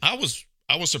man, I was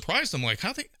surprised. I'm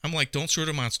like, don't shoot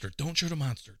a monster, don't shoot a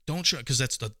monster, don't shoot, because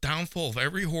that's the downfall of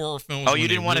every horror film. Oh, you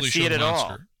didn't want to see it at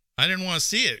all. I didn't want to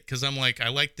see it because I'm like, I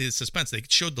like the suspense. They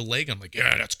showed the leg. I'm like,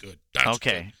 yeah, that's good. That's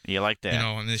okay. Good. You like that? You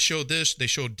know, and they showed this. They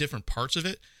showed different parts of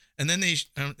it, and then they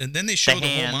showed the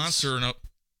whole monster.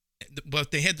 But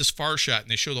they had this far shot,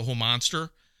 and they showed the whole monster.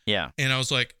 Yeah. And I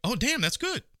was like, oh damn, that's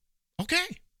good. Okay,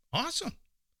 awesome.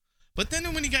 But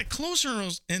then when he got closer,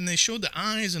 and they showed the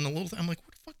eyes and the little, I'm like,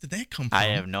 where the fuck did that come from? I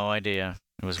have no idea.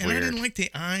 It was weird. I didn't like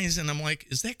the eyes, and I'm like,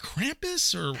 is that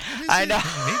Krampus or what is I know.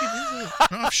 Maybe this is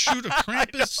an offshoot of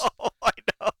Krampus. I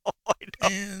know.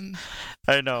 And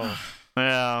I know.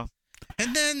 Yeah.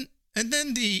 And then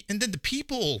the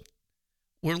people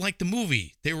were like the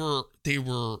movie. They were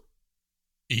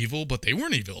evil, but they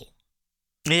weren't evil.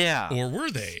 Yeah. Or were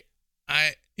they?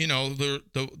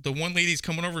 The one lady's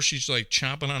coming over, she's like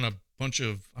chomping on a bunch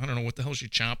of, I don't know what the hell she's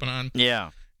chomping on.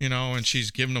 Yeah. And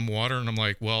she's giving them water, and I'm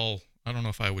like, well, I don't know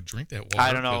if I would drink that water.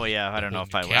 I don't know. Yeah, I don't know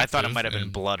if I would. I thought it might have been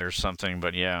and- blood or something,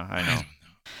 but yeah, I know. I don't know.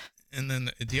 And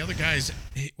then the other guys,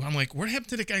 I'm like, what happened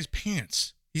to the guy's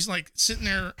pants? He's like sitting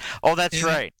there. Oh, that's and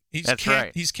right. That's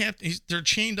right. They're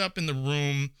chained up in the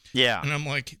room. Yeah. And I'm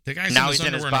like, the guy's Now in his he's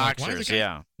in his underwear. boxers. And I'm like,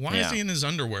 Yeah. Why is he in his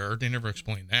underwear? They never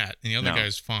explained that. And the other No.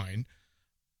 guy's fine.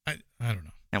 I don't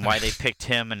know. And why they picked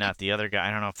him and not the other guy?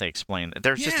 I don't know if they explained it.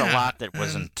 There's just a Yeah, lot that and-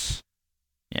 wasn't.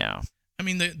 Yeah. I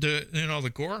mean,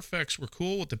 the gore effects were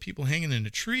cool with the people hanging in the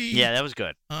tree. Yeah, that was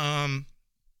good.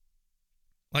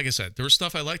 Like I said, there was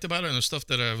stuff I liked about it, and there's stuff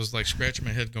that I was like scratching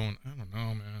my head, going, I don't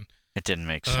know, man. It didn't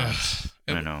make sense.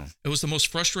 I know. It was the most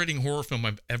frustrating horror film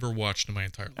I've ever watched in my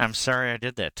entire life. I'm sorry I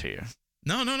did that to you.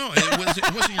 No, it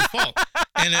wasn't your fault.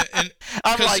 And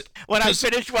I'm like, when I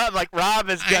finish one, I'm like, Rob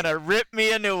is gonna rip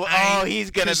me a new.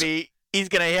 He's gonna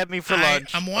have me for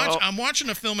lunch. I'm watching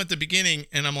a film at the beginning,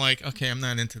 and I'm like, okay, I'm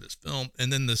not into this film.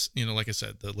 And then this, like I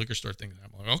said, the liquor store thing.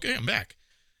 I'm like, okay, I'm back.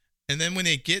 And then when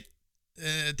they get,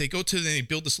 they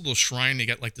build this little shrine. They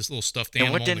got like this little stuffed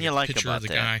animal. And what didn't you like picture about of the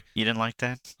that? guy. You didn't like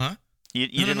that? Huh? You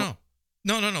didn't?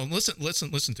 No. Listen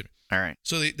to me. All right.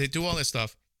 So they do all that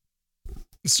stuff.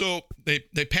 So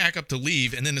they pack up to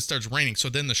leave, and then it starts raining. So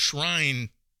then the shrine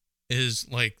is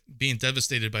like being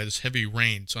devastated by this heavy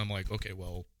rain. So I'm like, okay,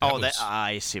 well.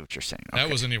 I see what you're saying. Okay.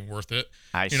 That wasn't even worth it.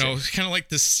 I see. It's kind of like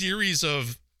the series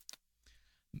of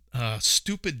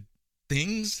stupid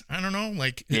things. I don't know.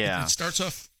 Like it starts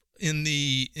off in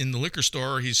the liquor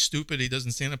store. He's stupid. He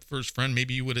doesn't stand up for his friend.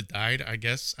 Maybe he would have died. I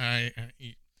guess.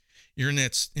 You're in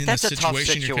that situation. That's a tough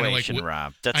situation, you're kind of like,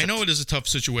 Rob. I know it is a tough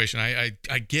situation. I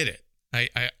get it.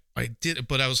 I did it,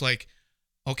 but I was like,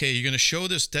 okay, you're going to show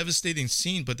this devastating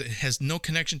scene, but it has no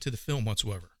connection to the film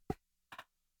whatsoever.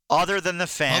 Other than the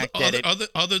fact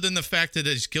other than the fact that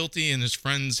he's guilty and his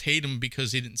friends hate him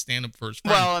because he didn't stand up for his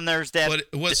friend. Well, and there's that. But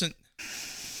it wasn't.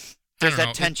 There's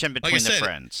that tension between like I said, the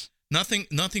friends.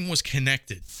 Nothing was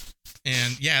connected,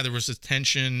 and yeah, there was a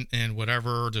tension and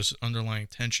whatever. There's underlying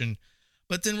tension,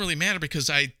 but it didn't really matter because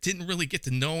I didn't really get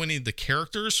to know any of the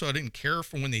characters, so I didn't care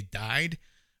for when they died.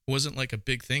 It wasn't like a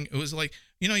big thing. It was like,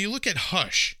 you look at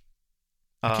Hush.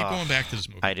 I keep going back to this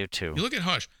movie. I do too. You look at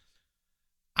Hush.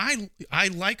 I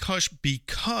like Hush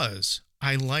because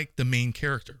I like the main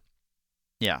character.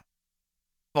 Yeah.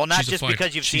 Well, not She's just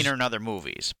because you've seen her in other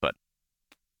movies, but.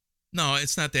 No,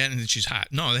 it's not that, and she's hot.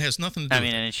 No, it has nothing to do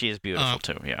with it. And she is beautiful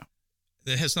too, yeah.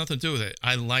 It has nothing to do with it.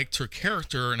 I liked her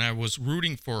character, and I was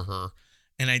rooting for her,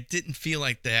 and I didn't feel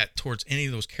like that towards any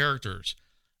of those characters.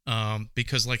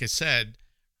 Because, like I said,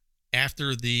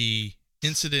 after the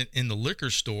incident in the liquor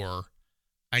store,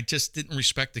 I just didn't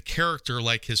respect the character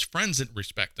like his friends didn't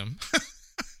respect him.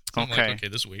 I'm like, okay,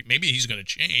 this week, maybe he's going to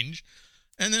change.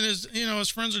 And then his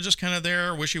friends are just kind of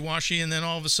there, wishy-washy, and then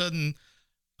all of a sudden,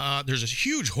 there's a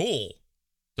huge hole.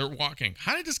 They're walking.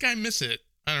 How did this guy miss it?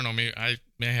 I don't know. Maybe I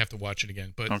may have to watch it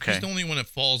again. But he's the only one that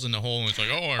falls in the hole, and it's like,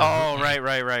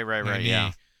 right.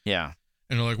 Yeah.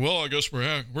 And they're like, well, I guess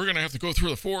we're going to have to go through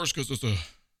the forest because it's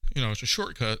a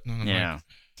shortcut. And I'm like,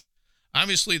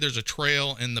 obviously, there's a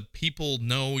trail, and the people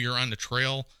know you're on the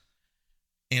trail.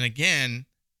 And again,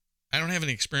 I don't have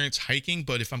any experience hiking,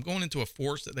 but if I'm going into a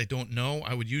forest that I don't know,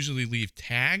 I would usually leave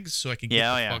tags so I could get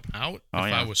the fuck out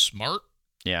if I was smart.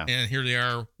 Yeah. And here they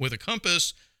are with a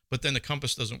compass, but then the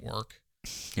compass doesn't work.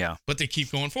 Yeah. But they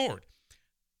keep going forward.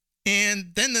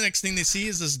 And then the next thing they see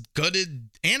is this gutted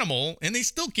animal, and they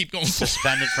still keep going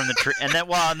suspended from the tree. And then,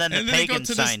 the pagan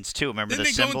signs too. Remember the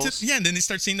symbols? And then they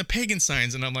start seeing the pagan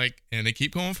signs, and I'm like, and they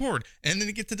keep going forward. And then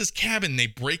they get to this cabin. They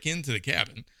break into the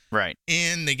cabin. Right.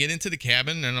 And they get into the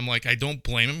cabin, and I'm like, I don't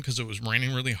blame them because it was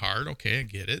raining really hard. Okay, I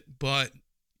get it. But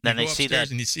then they see that,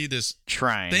 and you see this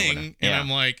shrine thing, and I'm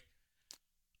like,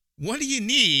 what do you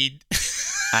need?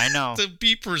 I know. to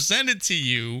be presented to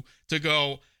you to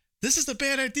go, this is a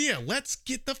bad idea. Let's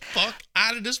get the fuck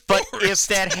out of this forest. But if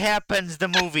that happens, the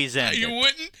movie's ended. You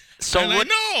wouldn't? So and what? I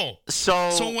know.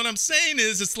 So what I'm saying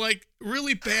is it's like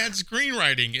really bad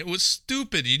screenwriting. It was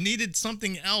stupid. You needed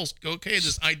something else. Okay,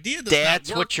 this idea does that's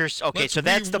not work. What you're okay. Let's so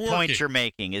that's the rework point it. You're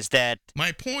making is that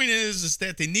my point is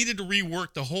that they needed to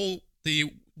rework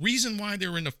the reason why they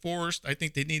were in the forest. I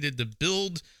think they needed to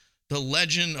build the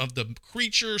legend of the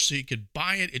creature so you could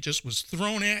buy it. It just was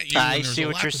thrown at you. I and there's see a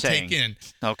what lot you're to saying. Take in.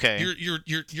 Okay.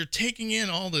 You're taking in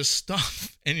all this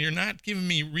stuff, and you're not giving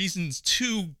me reasons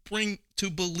to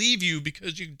believe you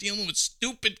because you're dealing with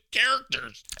stupid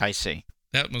characters. I see.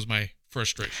 That was my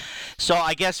frustration. So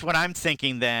I guess what I'm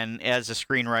thinking then, as a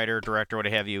screenwriter, director, what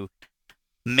have you,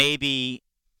 maybe,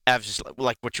 just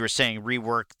like what you were saying,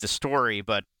 rework the story,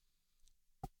 but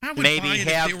I would maybe buy it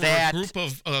have if they that were a group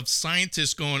of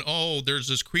scientists going, oh, there's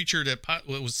this creature that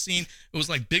was seen. It was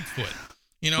like Bigfoot.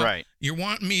 You know, right. You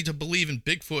want me to believe in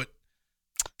Bigfoot,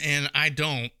 and I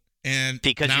don't. And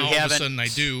because now you all of a haven't, sudden I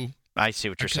do. I see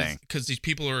what you're saying. Because these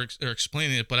people are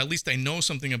explaining it, but at least I know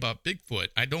something about Bigfoot.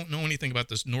 I don't know anything about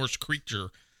this Norse creature,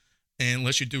 and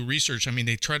unless you do research. I mean,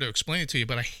 they try to explain it to you,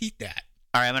 but I hate that.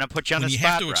 All right, I'm going to put you on the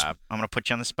spot, Rob. I'm going to put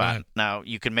you on the spot. Now,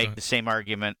 you can make the same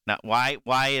argument. Now, why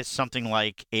is something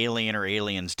like Alien or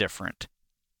Aliens different?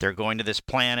 They're going to this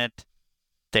planet.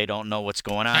 They don't know what's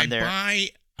going on there. I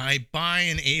buy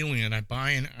an Alien. I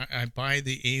buy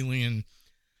the Alien,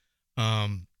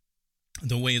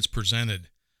 the way it's presented.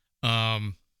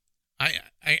 I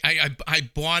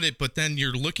bought it, but then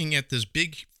you're looking at this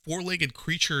big four-legged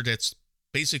creature that's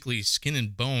basically skin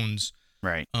and bones.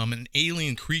 Right. An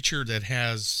alien creature that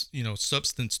has,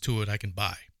 substance to it, I can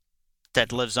buy.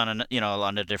 That lives on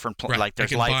a different planet. Right. Like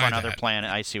there's life on other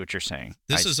planets. I see what you're saying.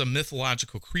 This is a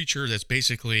mythological creature that's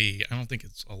basically, I don't think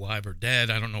it's alive or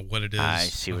dead. I don't know what it is. I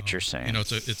see what you're saying.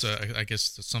 It's I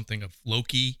guess something of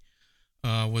Loki,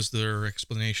 was their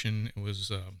explanation. It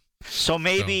was. So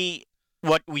maybe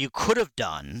what you could have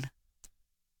done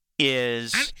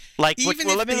is let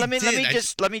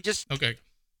me just. Okay.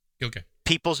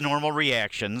 People's normal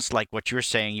reactions, like what you were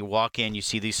saying, you walk in, you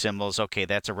see these symbols, okay,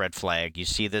 that's a red flag. You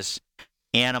see this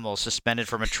animal suspended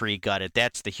from a tree, got it.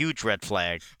 That's the huge red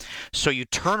flag. So you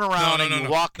turn around and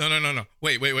walk. No.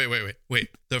 Wait.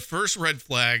 The first red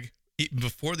flag,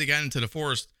 before they got into the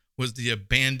forest, was the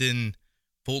abandoned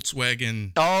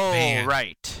Volkswagen van.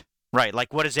 Right.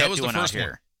 Like, what is that doing out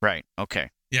here? Right.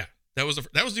 Okay. Yeah, that was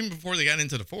even before they got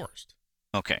into the forest.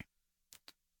 Okay.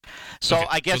 So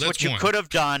I guess what you could have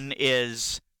done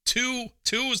is 2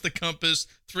 was the compass,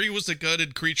 3 was the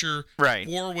gutted creature, right.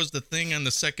 4 was the thing on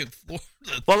the second floor.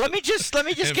 Well, let me just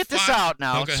get this out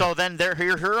now. Okay. So then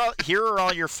here are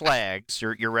all your flags,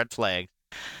 your red flags.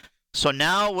 So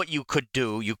now what you could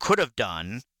have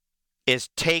done is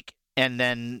take and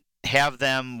then have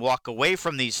them walk away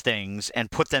from these things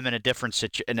and put them in a different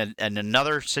in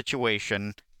another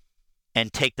situation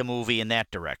and take the movie in that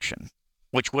direction,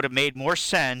 which would have made more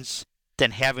sense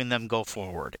than having them go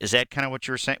forward. Is that kind of what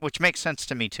you were saying? Which makes sense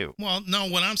to me, too. Well, no,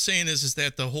 what I'm saying is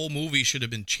that the whole movie should have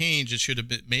been changed. It should have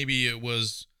been, maybe it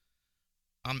was,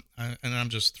 and I'm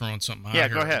just throwing something out here.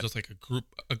 Go ahead. Just like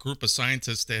a group of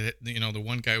scientists that, the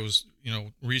one guy was,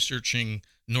 researching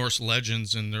Norse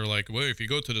legends, and they're like, well, if you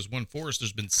go to this one forest,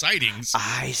 there's been sightings.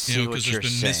 I see what you're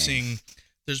saying.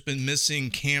 There's been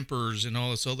missing campers and all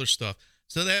this other stuff.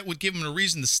 So that would give them a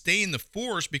reason to stay in the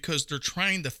forest because they're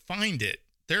trying to find it.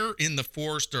 They're in the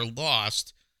forest, they're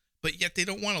lost, but yet they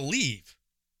don't want to leave.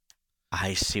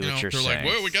 I see what you're saying. They're like,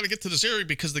 well, we got to get to this area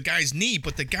because the guy's knee,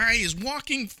 but the guy is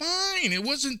walking fine. There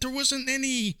wasn't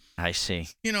any, I see,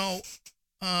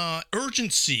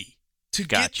 urgency to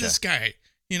get this guy.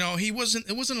 It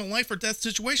wasn't a life or death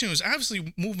situation. It was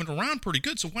obviously moving around pretty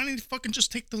good. So why didn't he fucking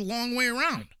just take the long way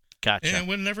around? Gotcha. And I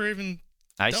would never even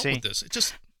dealt with this. It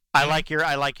just. I like your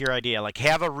idea. Like,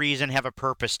 have a reason, have a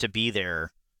purpose to be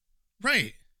there.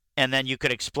 Right. And then you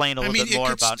could explain a little bit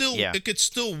more about. It could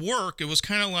still work. It was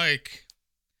kind of like,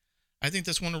 I think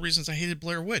that's one of the reasons I hated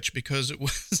Blair Witch, because it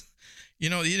was, you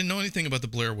didn't know anything about the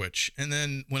Blair Witch. And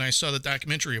then when I saw the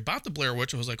documentary about the Blair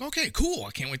Witch, I was like, okay, cool.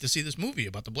 I can't wait to see this movie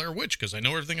about the Blair Witch because I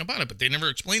know everything about it. But they never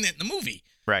explained that in the movie.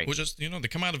 Right. It was just, they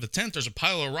come out of the tent. There's a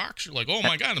pile of rocks. You're like, oh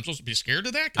my God, I'm supposed to be scared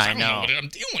of that because I don't know what I'm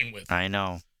dealing with. I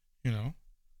know.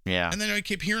 Yeah. And then I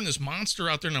keep hearing this monster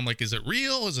out there, and I'm like, is it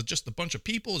real? Is it just a bunch of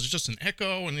people? Is it just an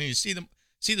echo? And then you see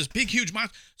this big, huge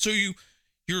monster. So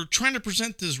you're trying to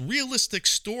present this realistic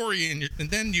story, and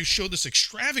then you show this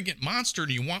extravagant monster,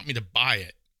 and you want me to buy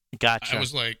it. Gotcha. I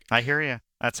was like, I hear you.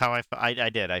 That's how I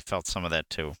did. I felt some of that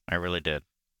too. I really did.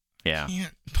 Yeah.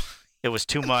 It was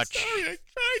too much. Sorry, I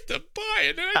tried to buy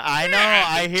it. I know.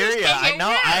 I hear you. I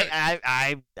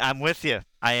know. I'm with you.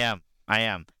 I am.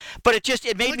 But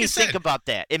it made me think about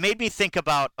that. It made me think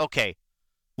about, okay,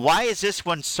 why is this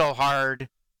one so hard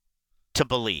to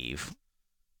believe?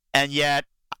 And yet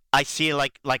I see,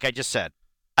 like I just said,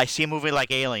 I see a movie like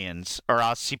Aliens, or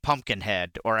I'll see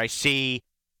Pumpkinhead, or I see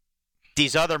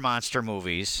these other monster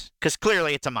movies, because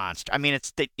clearly it's a monster. I mean,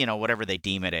 it's whatever they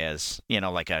deem it as,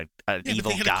 like an evil but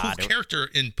they had god. a cool character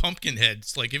in Pumpkinhead.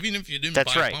 It's like, even if you didn't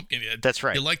That's buy right. Pumpkinhead, That's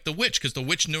right. you liked the witch because the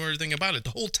witch knew everything about it. The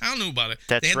whole town knew about it.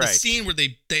 That's they had right. the scene where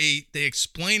they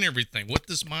explain everything, what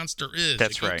this monster is.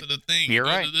 That's they go right. to the thing. You're go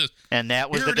right. to this. And that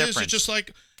was Here the it difference. is. It's just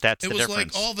like That's it the was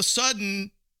difference. like all of a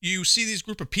sudden you see these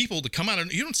group of people to come out,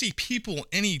 and you don't see people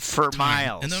any For time.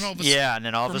 miles. and then all of a and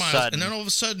then all of a sudden, and then all of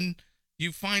a sudden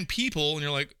you find people, and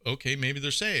you're like, okay, maybe they're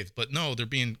saved, but no, they're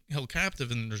being held captive,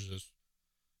 and there's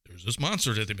this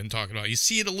monster that they've been talking about. You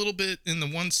see it a little bit in the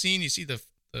one scene. You see the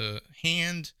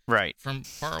hand right from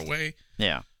far away.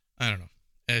 Yeah. I don't know.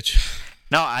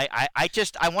 No, I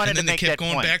wanted and then to make they that kept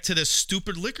going point. back to this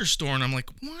stupid liquor store, and I'm like,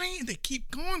 why do they keep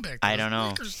going back to I this don't know.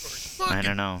 liquor store? I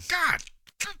don't know. God,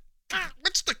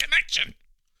 what's the connection?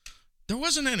 There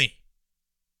wasn't any.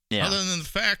 Yeah. Other than the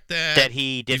fact that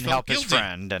he didn't felt help his guilty.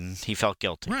 friend and he felt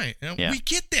guilty. Right. And Yeah. we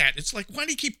get that. It's like, why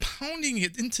do you keep pounding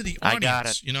it into the I audience? got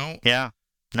it. You know? Yeah.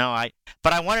 No,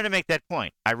 but I wanted to make that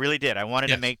point. I really did. I wanted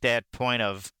to Yes. make that point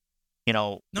of,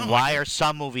 No, why are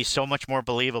some movies so much more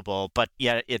believable, but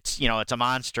yet it's, it's a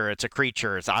monster, it's a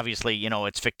creature, it's obviously,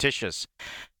 it's fictitious.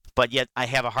 But yet I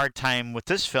have a hard time with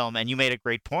this film, and you made a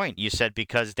great point. You said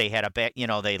because they had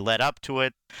they led up to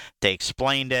it, they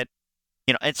explained it.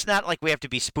 It's not like we have to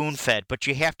be spoon-fed, but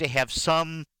you have to have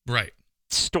some Right.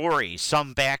 story,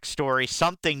 some backstory,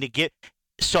 something to get,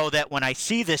 so that when I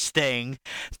see this thing,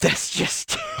 that's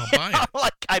just I'll buy it.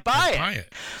 like I buy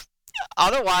it.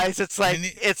 Otherwise, it's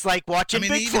like watching they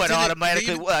even Bigfoot did it- automatically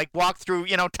they even- like walk through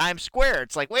Times Square.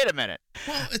 It's like, wait a minute,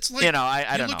 Well, it's like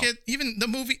I you don't look know. at even the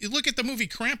movie. You look at the movie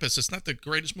Krampus. It's not the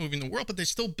greatest movie in the world, but they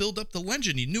still build up the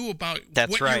legend. You knew about That's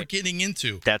what you were right. getting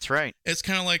into. That's right. It's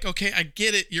kind of like, okay, I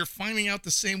get it. You're finding out the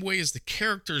same way as the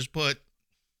characters, but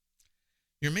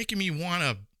you're making me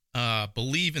want to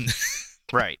believe in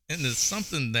Right. in this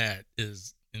something that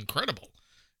is incredible.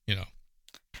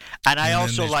 And I And then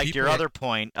also there's like people your that- other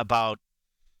point about,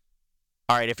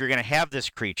 all right, if you're going to have this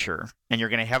creature and you're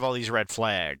going to have all these red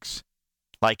flags,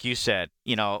 like you said,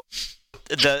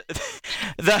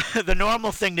 the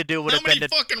normal thing to do would How have been many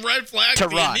to fucking red flags to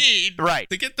do run. you need Right.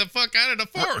 to get the fuck out of the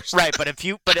forest? right, but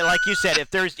like you said,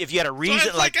 if you had a So reason,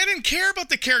 it's like I didn't care about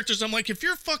the characters. I'm like, if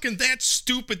you're fucking that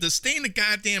stupid to stay in the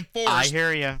goddamn forest, I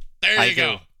hear you. there I you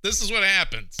go. do. This is what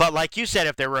happens. But like you said,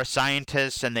 if there were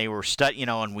scientists and they were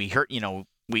and we heard,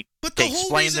 But they the whole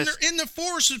explained reason this. they're in the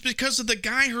forest is because of the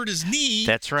guy hurt his knee.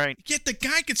 That's right. Yet the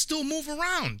guy could still move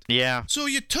around. Yeah. So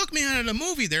you took me out of the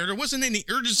movie there. There wasn't any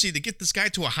urgency to get this guy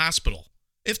to a hospital.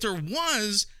 If there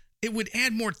was, it would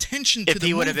add more tension to If the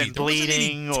he movie. would have been There wasn't any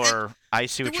bleeding, or I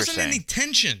see what there you're wasn't saying. any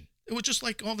tension. It was just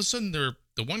like all of a sudden the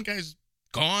one guy's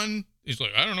gone. He's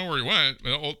like, I don't know where he went.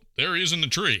 Oh, there he is in the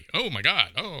tree. Oh my God.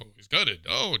 Oh, he's gutted.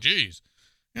 Oh, geez.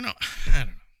 I don't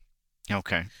know.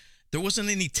 Okay. There wasn't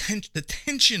any tension. The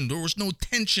tension. There was no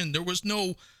tension. There was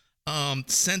no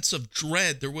sense of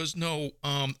dread. There was no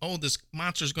this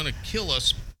monster's gonna kill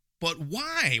us. But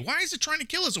why? Why is it trying to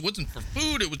kill us? It wasn't for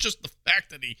food. It was just the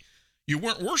fact that you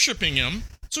weren't worshiping him.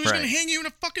 So he's Right. gonna hang you in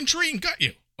a fucking tree and gut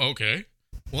you. Okay.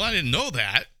 Well, I didn't know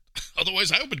that.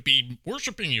 Otherwise, I would be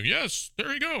worshiping you. Yes.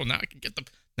 There you go.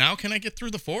 Now can I get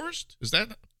through the forest? Is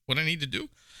that what I need to do?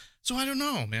 So I don't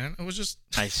know, man. I was just.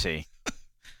 I see.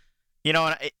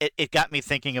 And it got me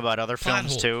thinking about other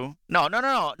films Pothole. too.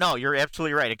 No. You're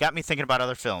absolutely right. It got me thinking about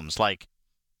other films. Like,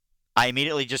 I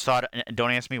immediately just thought, and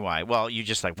don't ask me why. Well, you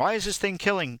just like, why is this thing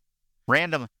killing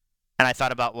random? And I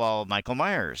thought about, well, Michael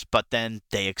Myers. But then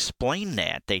they explain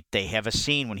that they have a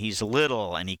scene when he's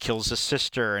little and he kills his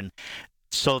sister, and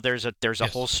so there's a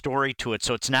Yes. whole story to it.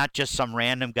 So it's not just some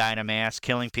random guy in a mask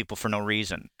killing people for no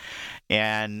reason.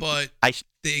 And But I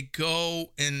they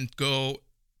go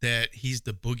that he's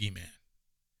the boogeyman.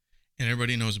 And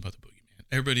everybody knows about the boogeyman.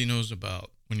 Everybody knows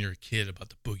about, when you're a kid, about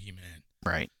the boogeyman.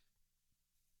 right.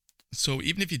 So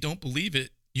even if you don't believe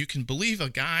it, you can believe a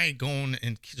guy going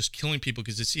and just killing people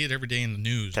because you see it every day in the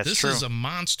news. That's this true. is a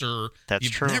monster That's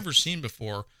you've true. never seen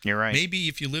before. You're right. Maybe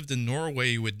if you lived in Norway,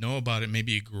 you would know about it.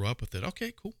 Maybe you grew up with it.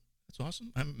 Okay, cool. That's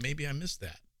awesome. Maybe I missed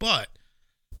that. But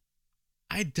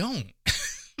I don't.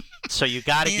 So you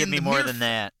got to And give me the more mere than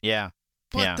that. Yeah.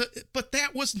 But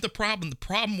that wasn't the problem. The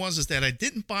problem was that I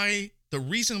didn't buy the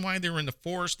reason why they were in the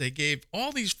forest. They gave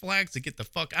all these flags to get the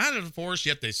fuck out of the forest,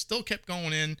 yet they still kept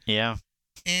going in, Yeah.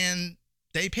 and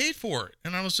they paid for it.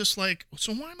 And I was just like,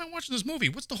 so why am I watching this movie?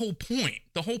 What's the whole point?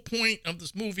 The whole point of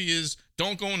this movie is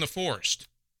don't go in the forest.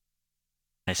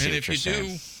 I see And what if you're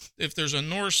you saying. if there's a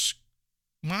Norse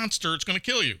monster, it's going to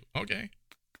kill you. Okay.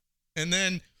 And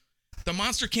then the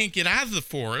monster can't get out of the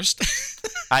forest.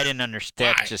 I didn't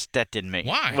understand. Why? That didn't make.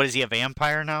 Why? What is he, a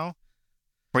vampire now?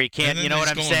 Where he can't. You know what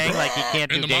I'm going, saying? Like he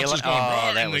can't and do the monster's daylight. going,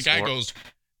 Oh, that and was the guy horrible. goes,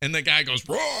 and the guy goes,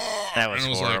 roar. That was and I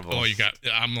was horrible. like, oh, you got.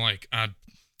 I'm like,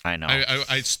 I know.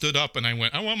 I stood up and I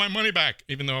went, I want my money back,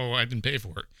 even though I didn't pay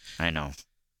for it. I know.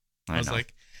 I was know.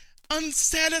 like,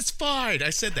 unsatisfied. I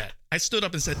said that. I stood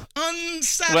up and said,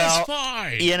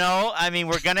 unsatisfied. You know, I mean,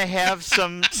 we're gonna have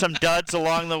some duds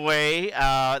along the way.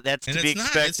 That's and to be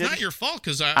expected. It's not your fault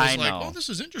because I was like, know. oh, this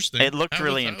is interesting. It looked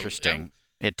really interesting.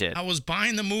 It did. I was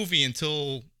buying the movie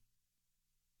until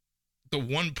the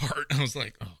one part. I was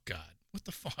like, oh God, what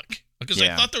the fuck? Because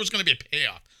I thought there was going to be a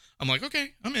payoff. I'm like,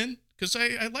 okay, I'm in. Because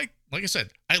I like I said,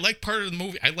 I like part of the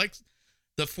movie. I liked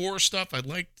the forest stuff. I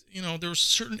liked, there were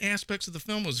certain aspects of the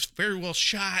film. It was very well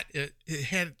shot. It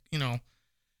had, it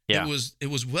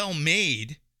was well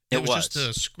made. It was just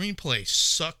the screenplay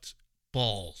sucked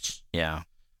balls. Yeah.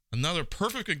 Another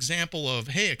perfect example of,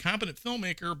 hey, a competent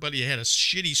filmmaker, but he had a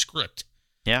shitty script.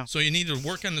 Yeah. So you needed to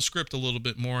work on the script a little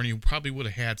bit more, and you probably would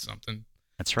have had something.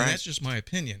 That's right. And that's just my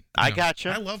opinion. I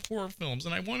gotcha. I love horror films,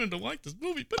 and I wanted to like this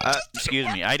movie, but it just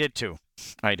excuse me, I did too.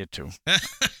 I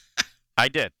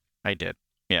did.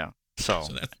 Yeah. So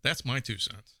that's my 2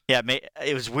 cents. Yeah,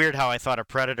 it was weird how I thought of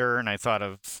Predator, and I thought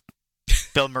of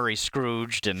Bill Murray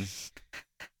Scrooged, and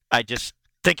I just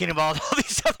thinking about all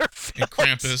these other films. And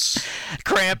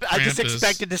Krampus. I just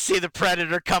expected to see the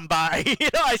Predator come by.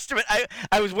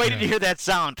 I was waiting to hear that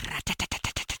sound.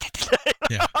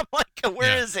 Yeah. I'm like,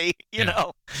 where is he? You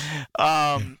know.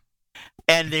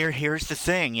 And here's the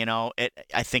thing,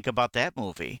 I think about that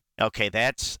movie. Okay,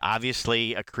 that's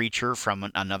obviously a creature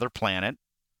from another planet,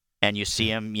 and you see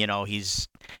him.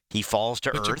 He falls to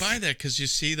Earth. But you buy that because you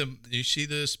see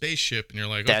the spaceship, and you're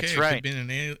like, that's okay, right. It could be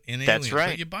an alien. That's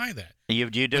right. So you buy that. You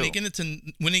do.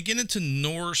 When you get into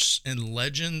Norse and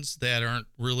legends that aren't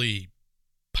really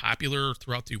popular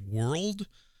throughout the world,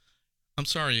 I'm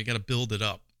sorry, you got to build it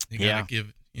up. You got to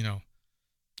give,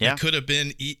 It could have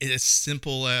been as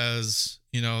simple as,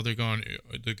 they're going,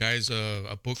 the guy's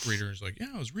a book reader. He's like,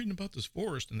 I was reading about this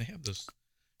forest, and they have this,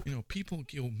 people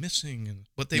go missing,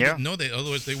 but they wouldn't know that,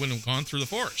 otherwise they wouldn't have gone through the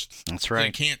forest. That's right.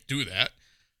 They can't do that.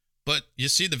 But you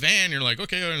see the van, you're like,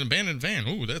 okay, an abandoned van.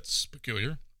 Ooh, that's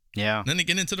peculiar. Yeah. And then they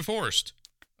get into the forest.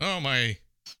 Oh, my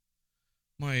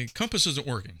compass isn't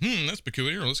working. That's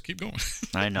peculiar. Let's keep going.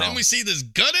 I know. Then we see this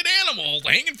gutted animal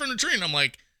hanging from the tree, and I'm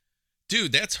like,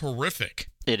 dude, that's horrific.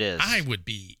 It is.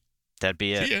 That'd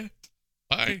be it. See ya.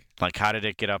 Bye. Like, how did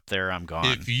it get up there? I'm gone.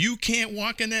 If you can't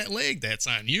walk in that leg, that's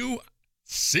on you.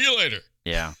 See you later.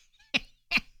 Yeah.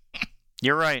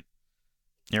 You're right.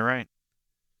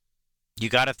 You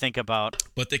got to think about.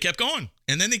 But they kept going,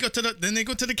 and then they go to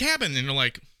the cabin, and they're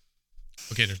like,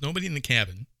 okay, there's nobody in the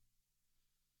cabin.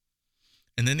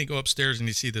 And then they go upstairs, and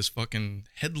you see this fucking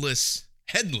headless,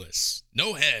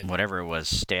 no head, whatever it was,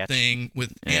 statue thing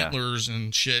with antlers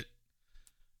and shit.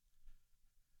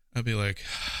 I'd be like,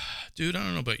 dude, I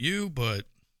don't know about you, but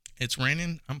it's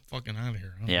raining. I'm fucking out of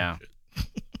here. Yeah.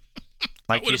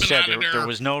 Like you said, there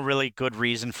was no really good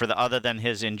reason for other than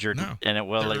his injured, and it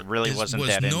really wasn't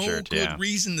that injured. There was no good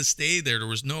reason to stay there. There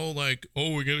was no like,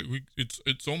 oh,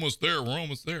 it's almost there. We're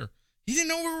almost there. He didn't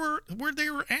know where they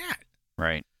were at.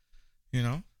 Right.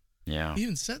 Yeah. He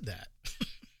even said that.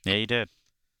 Yeah, he did.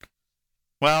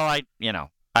 Well, I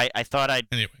thought I'd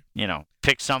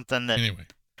pick something that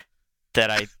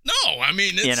No, I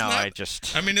mean it's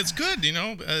not, I mean it's good,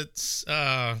 it's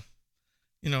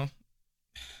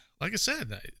like I said,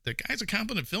 the guy's a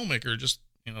competent filmmaker, just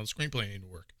the screenplay needed to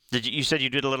work. You said you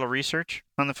did a little research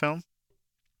on the film?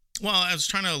 Well,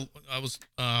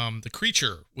 the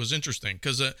creature was interesting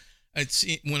because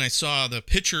when I saw the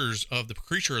pictures of the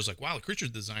creature, I was like, wow, the creature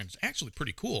design is actually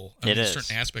pretty cool. It is.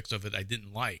 Certain aspects of it I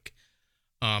didn't like.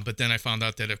 But then I found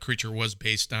out that a creature was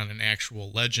based on an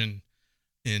actual legend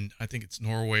in, I think it's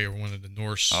Norway or one of the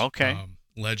Norse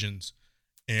legends.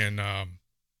 And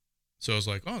so I was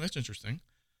like, oh, that's interesting.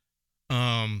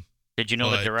 Did you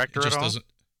know the director at all?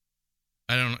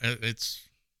 I don't know. It's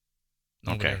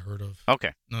nobody I heard of.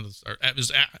 Okay. None of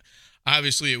this,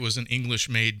 obviously, it was an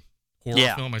English-made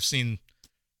horror film. I've seen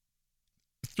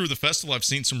through the festival. I've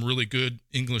seen some really good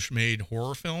English-made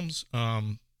horror films. So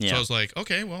I was like,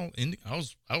 okay, well, I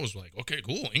was like, okay,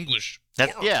 cool, English.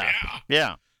 Horror,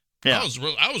 yeah. I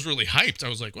was really hyped. I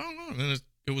was like, well, and then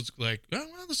it was like, well,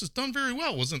 this is done very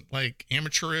well. It wasn't like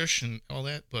amateurish and all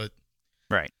that, but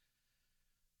right.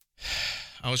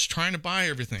 I was trying to buy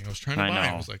everything. I was trying to buy.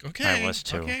 I was like, okay, I was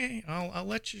too. Okay, I'll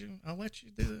let you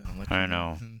do it. I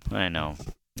know.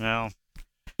 Well.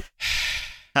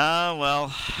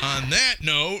 Well. On that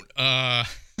note,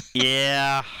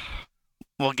 yeah.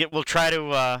 We'll try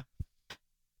to.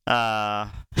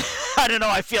 I don't know.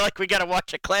 I feel like we got to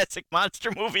watch a classic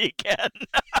monster movie again,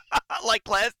 like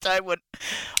last time when.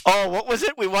 Oh, what was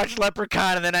it? We watched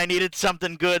Leprechaun, and then I needed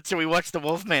something good, so we watched The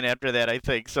Wolfman after that. I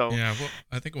think so. Yeah, well,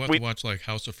 I think we'll have to watch like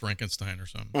House of Frankenstein or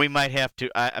something. We might have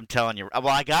to. I'm telling you. Well,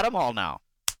 I got them all now.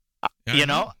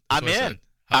 Yeah, I'm in.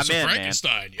 House I'm of in,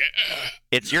 Frankenstein. man. Yeah.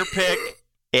 It's your pick,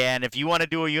 and if you want to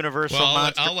do a Universal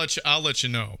monster, I'll let you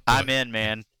know. I'm in,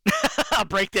 man. I'll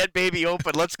break that baby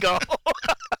open. Let's go.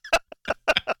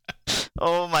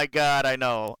 Oh my God, I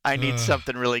know. I need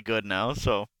something really good now.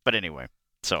 But anyway.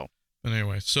 So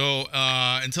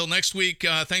until next week,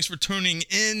 thanks for tuning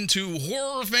in to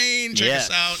Horror Vein. Check us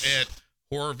out at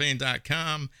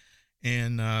horrorvein.com.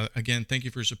 And again, thank you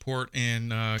for your support.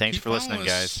 And thanks for listening,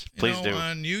 guys. Please do.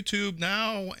 On YouTube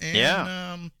now.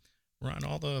 And we're on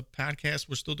all the podcasts.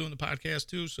 We're still doing the podcast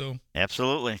too. So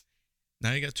absolutely.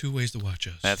 Now you got 2 ways to watch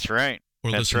us. That's right. Or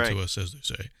listen to us, as they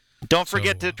say. Don't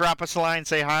forget to drop us a line,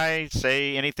 say hi,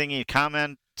 say anything, you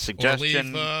comment,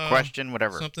 suggestion, question,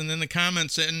 whatever. Something in the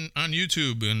comments on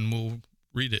YouTube, and we'll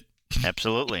read it.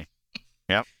 Absolutely.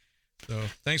 Yep. So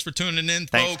thanks for tuning in,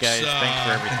 thanks, folks. Guys. Thanks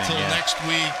for everything. Until next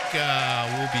week,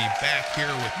 we'll be back here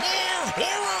with more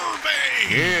Horror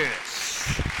Vein.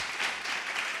 Yes.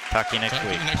 Talk to you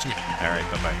next week. All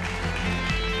right. Bye-bye.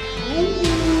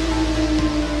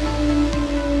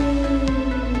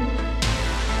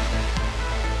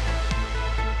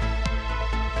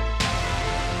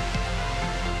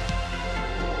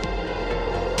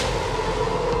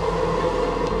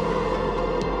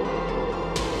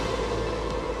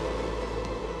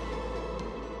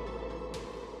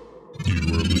 You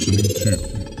are listening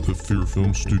to the Fear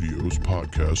Film Studios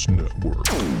Podcast Network.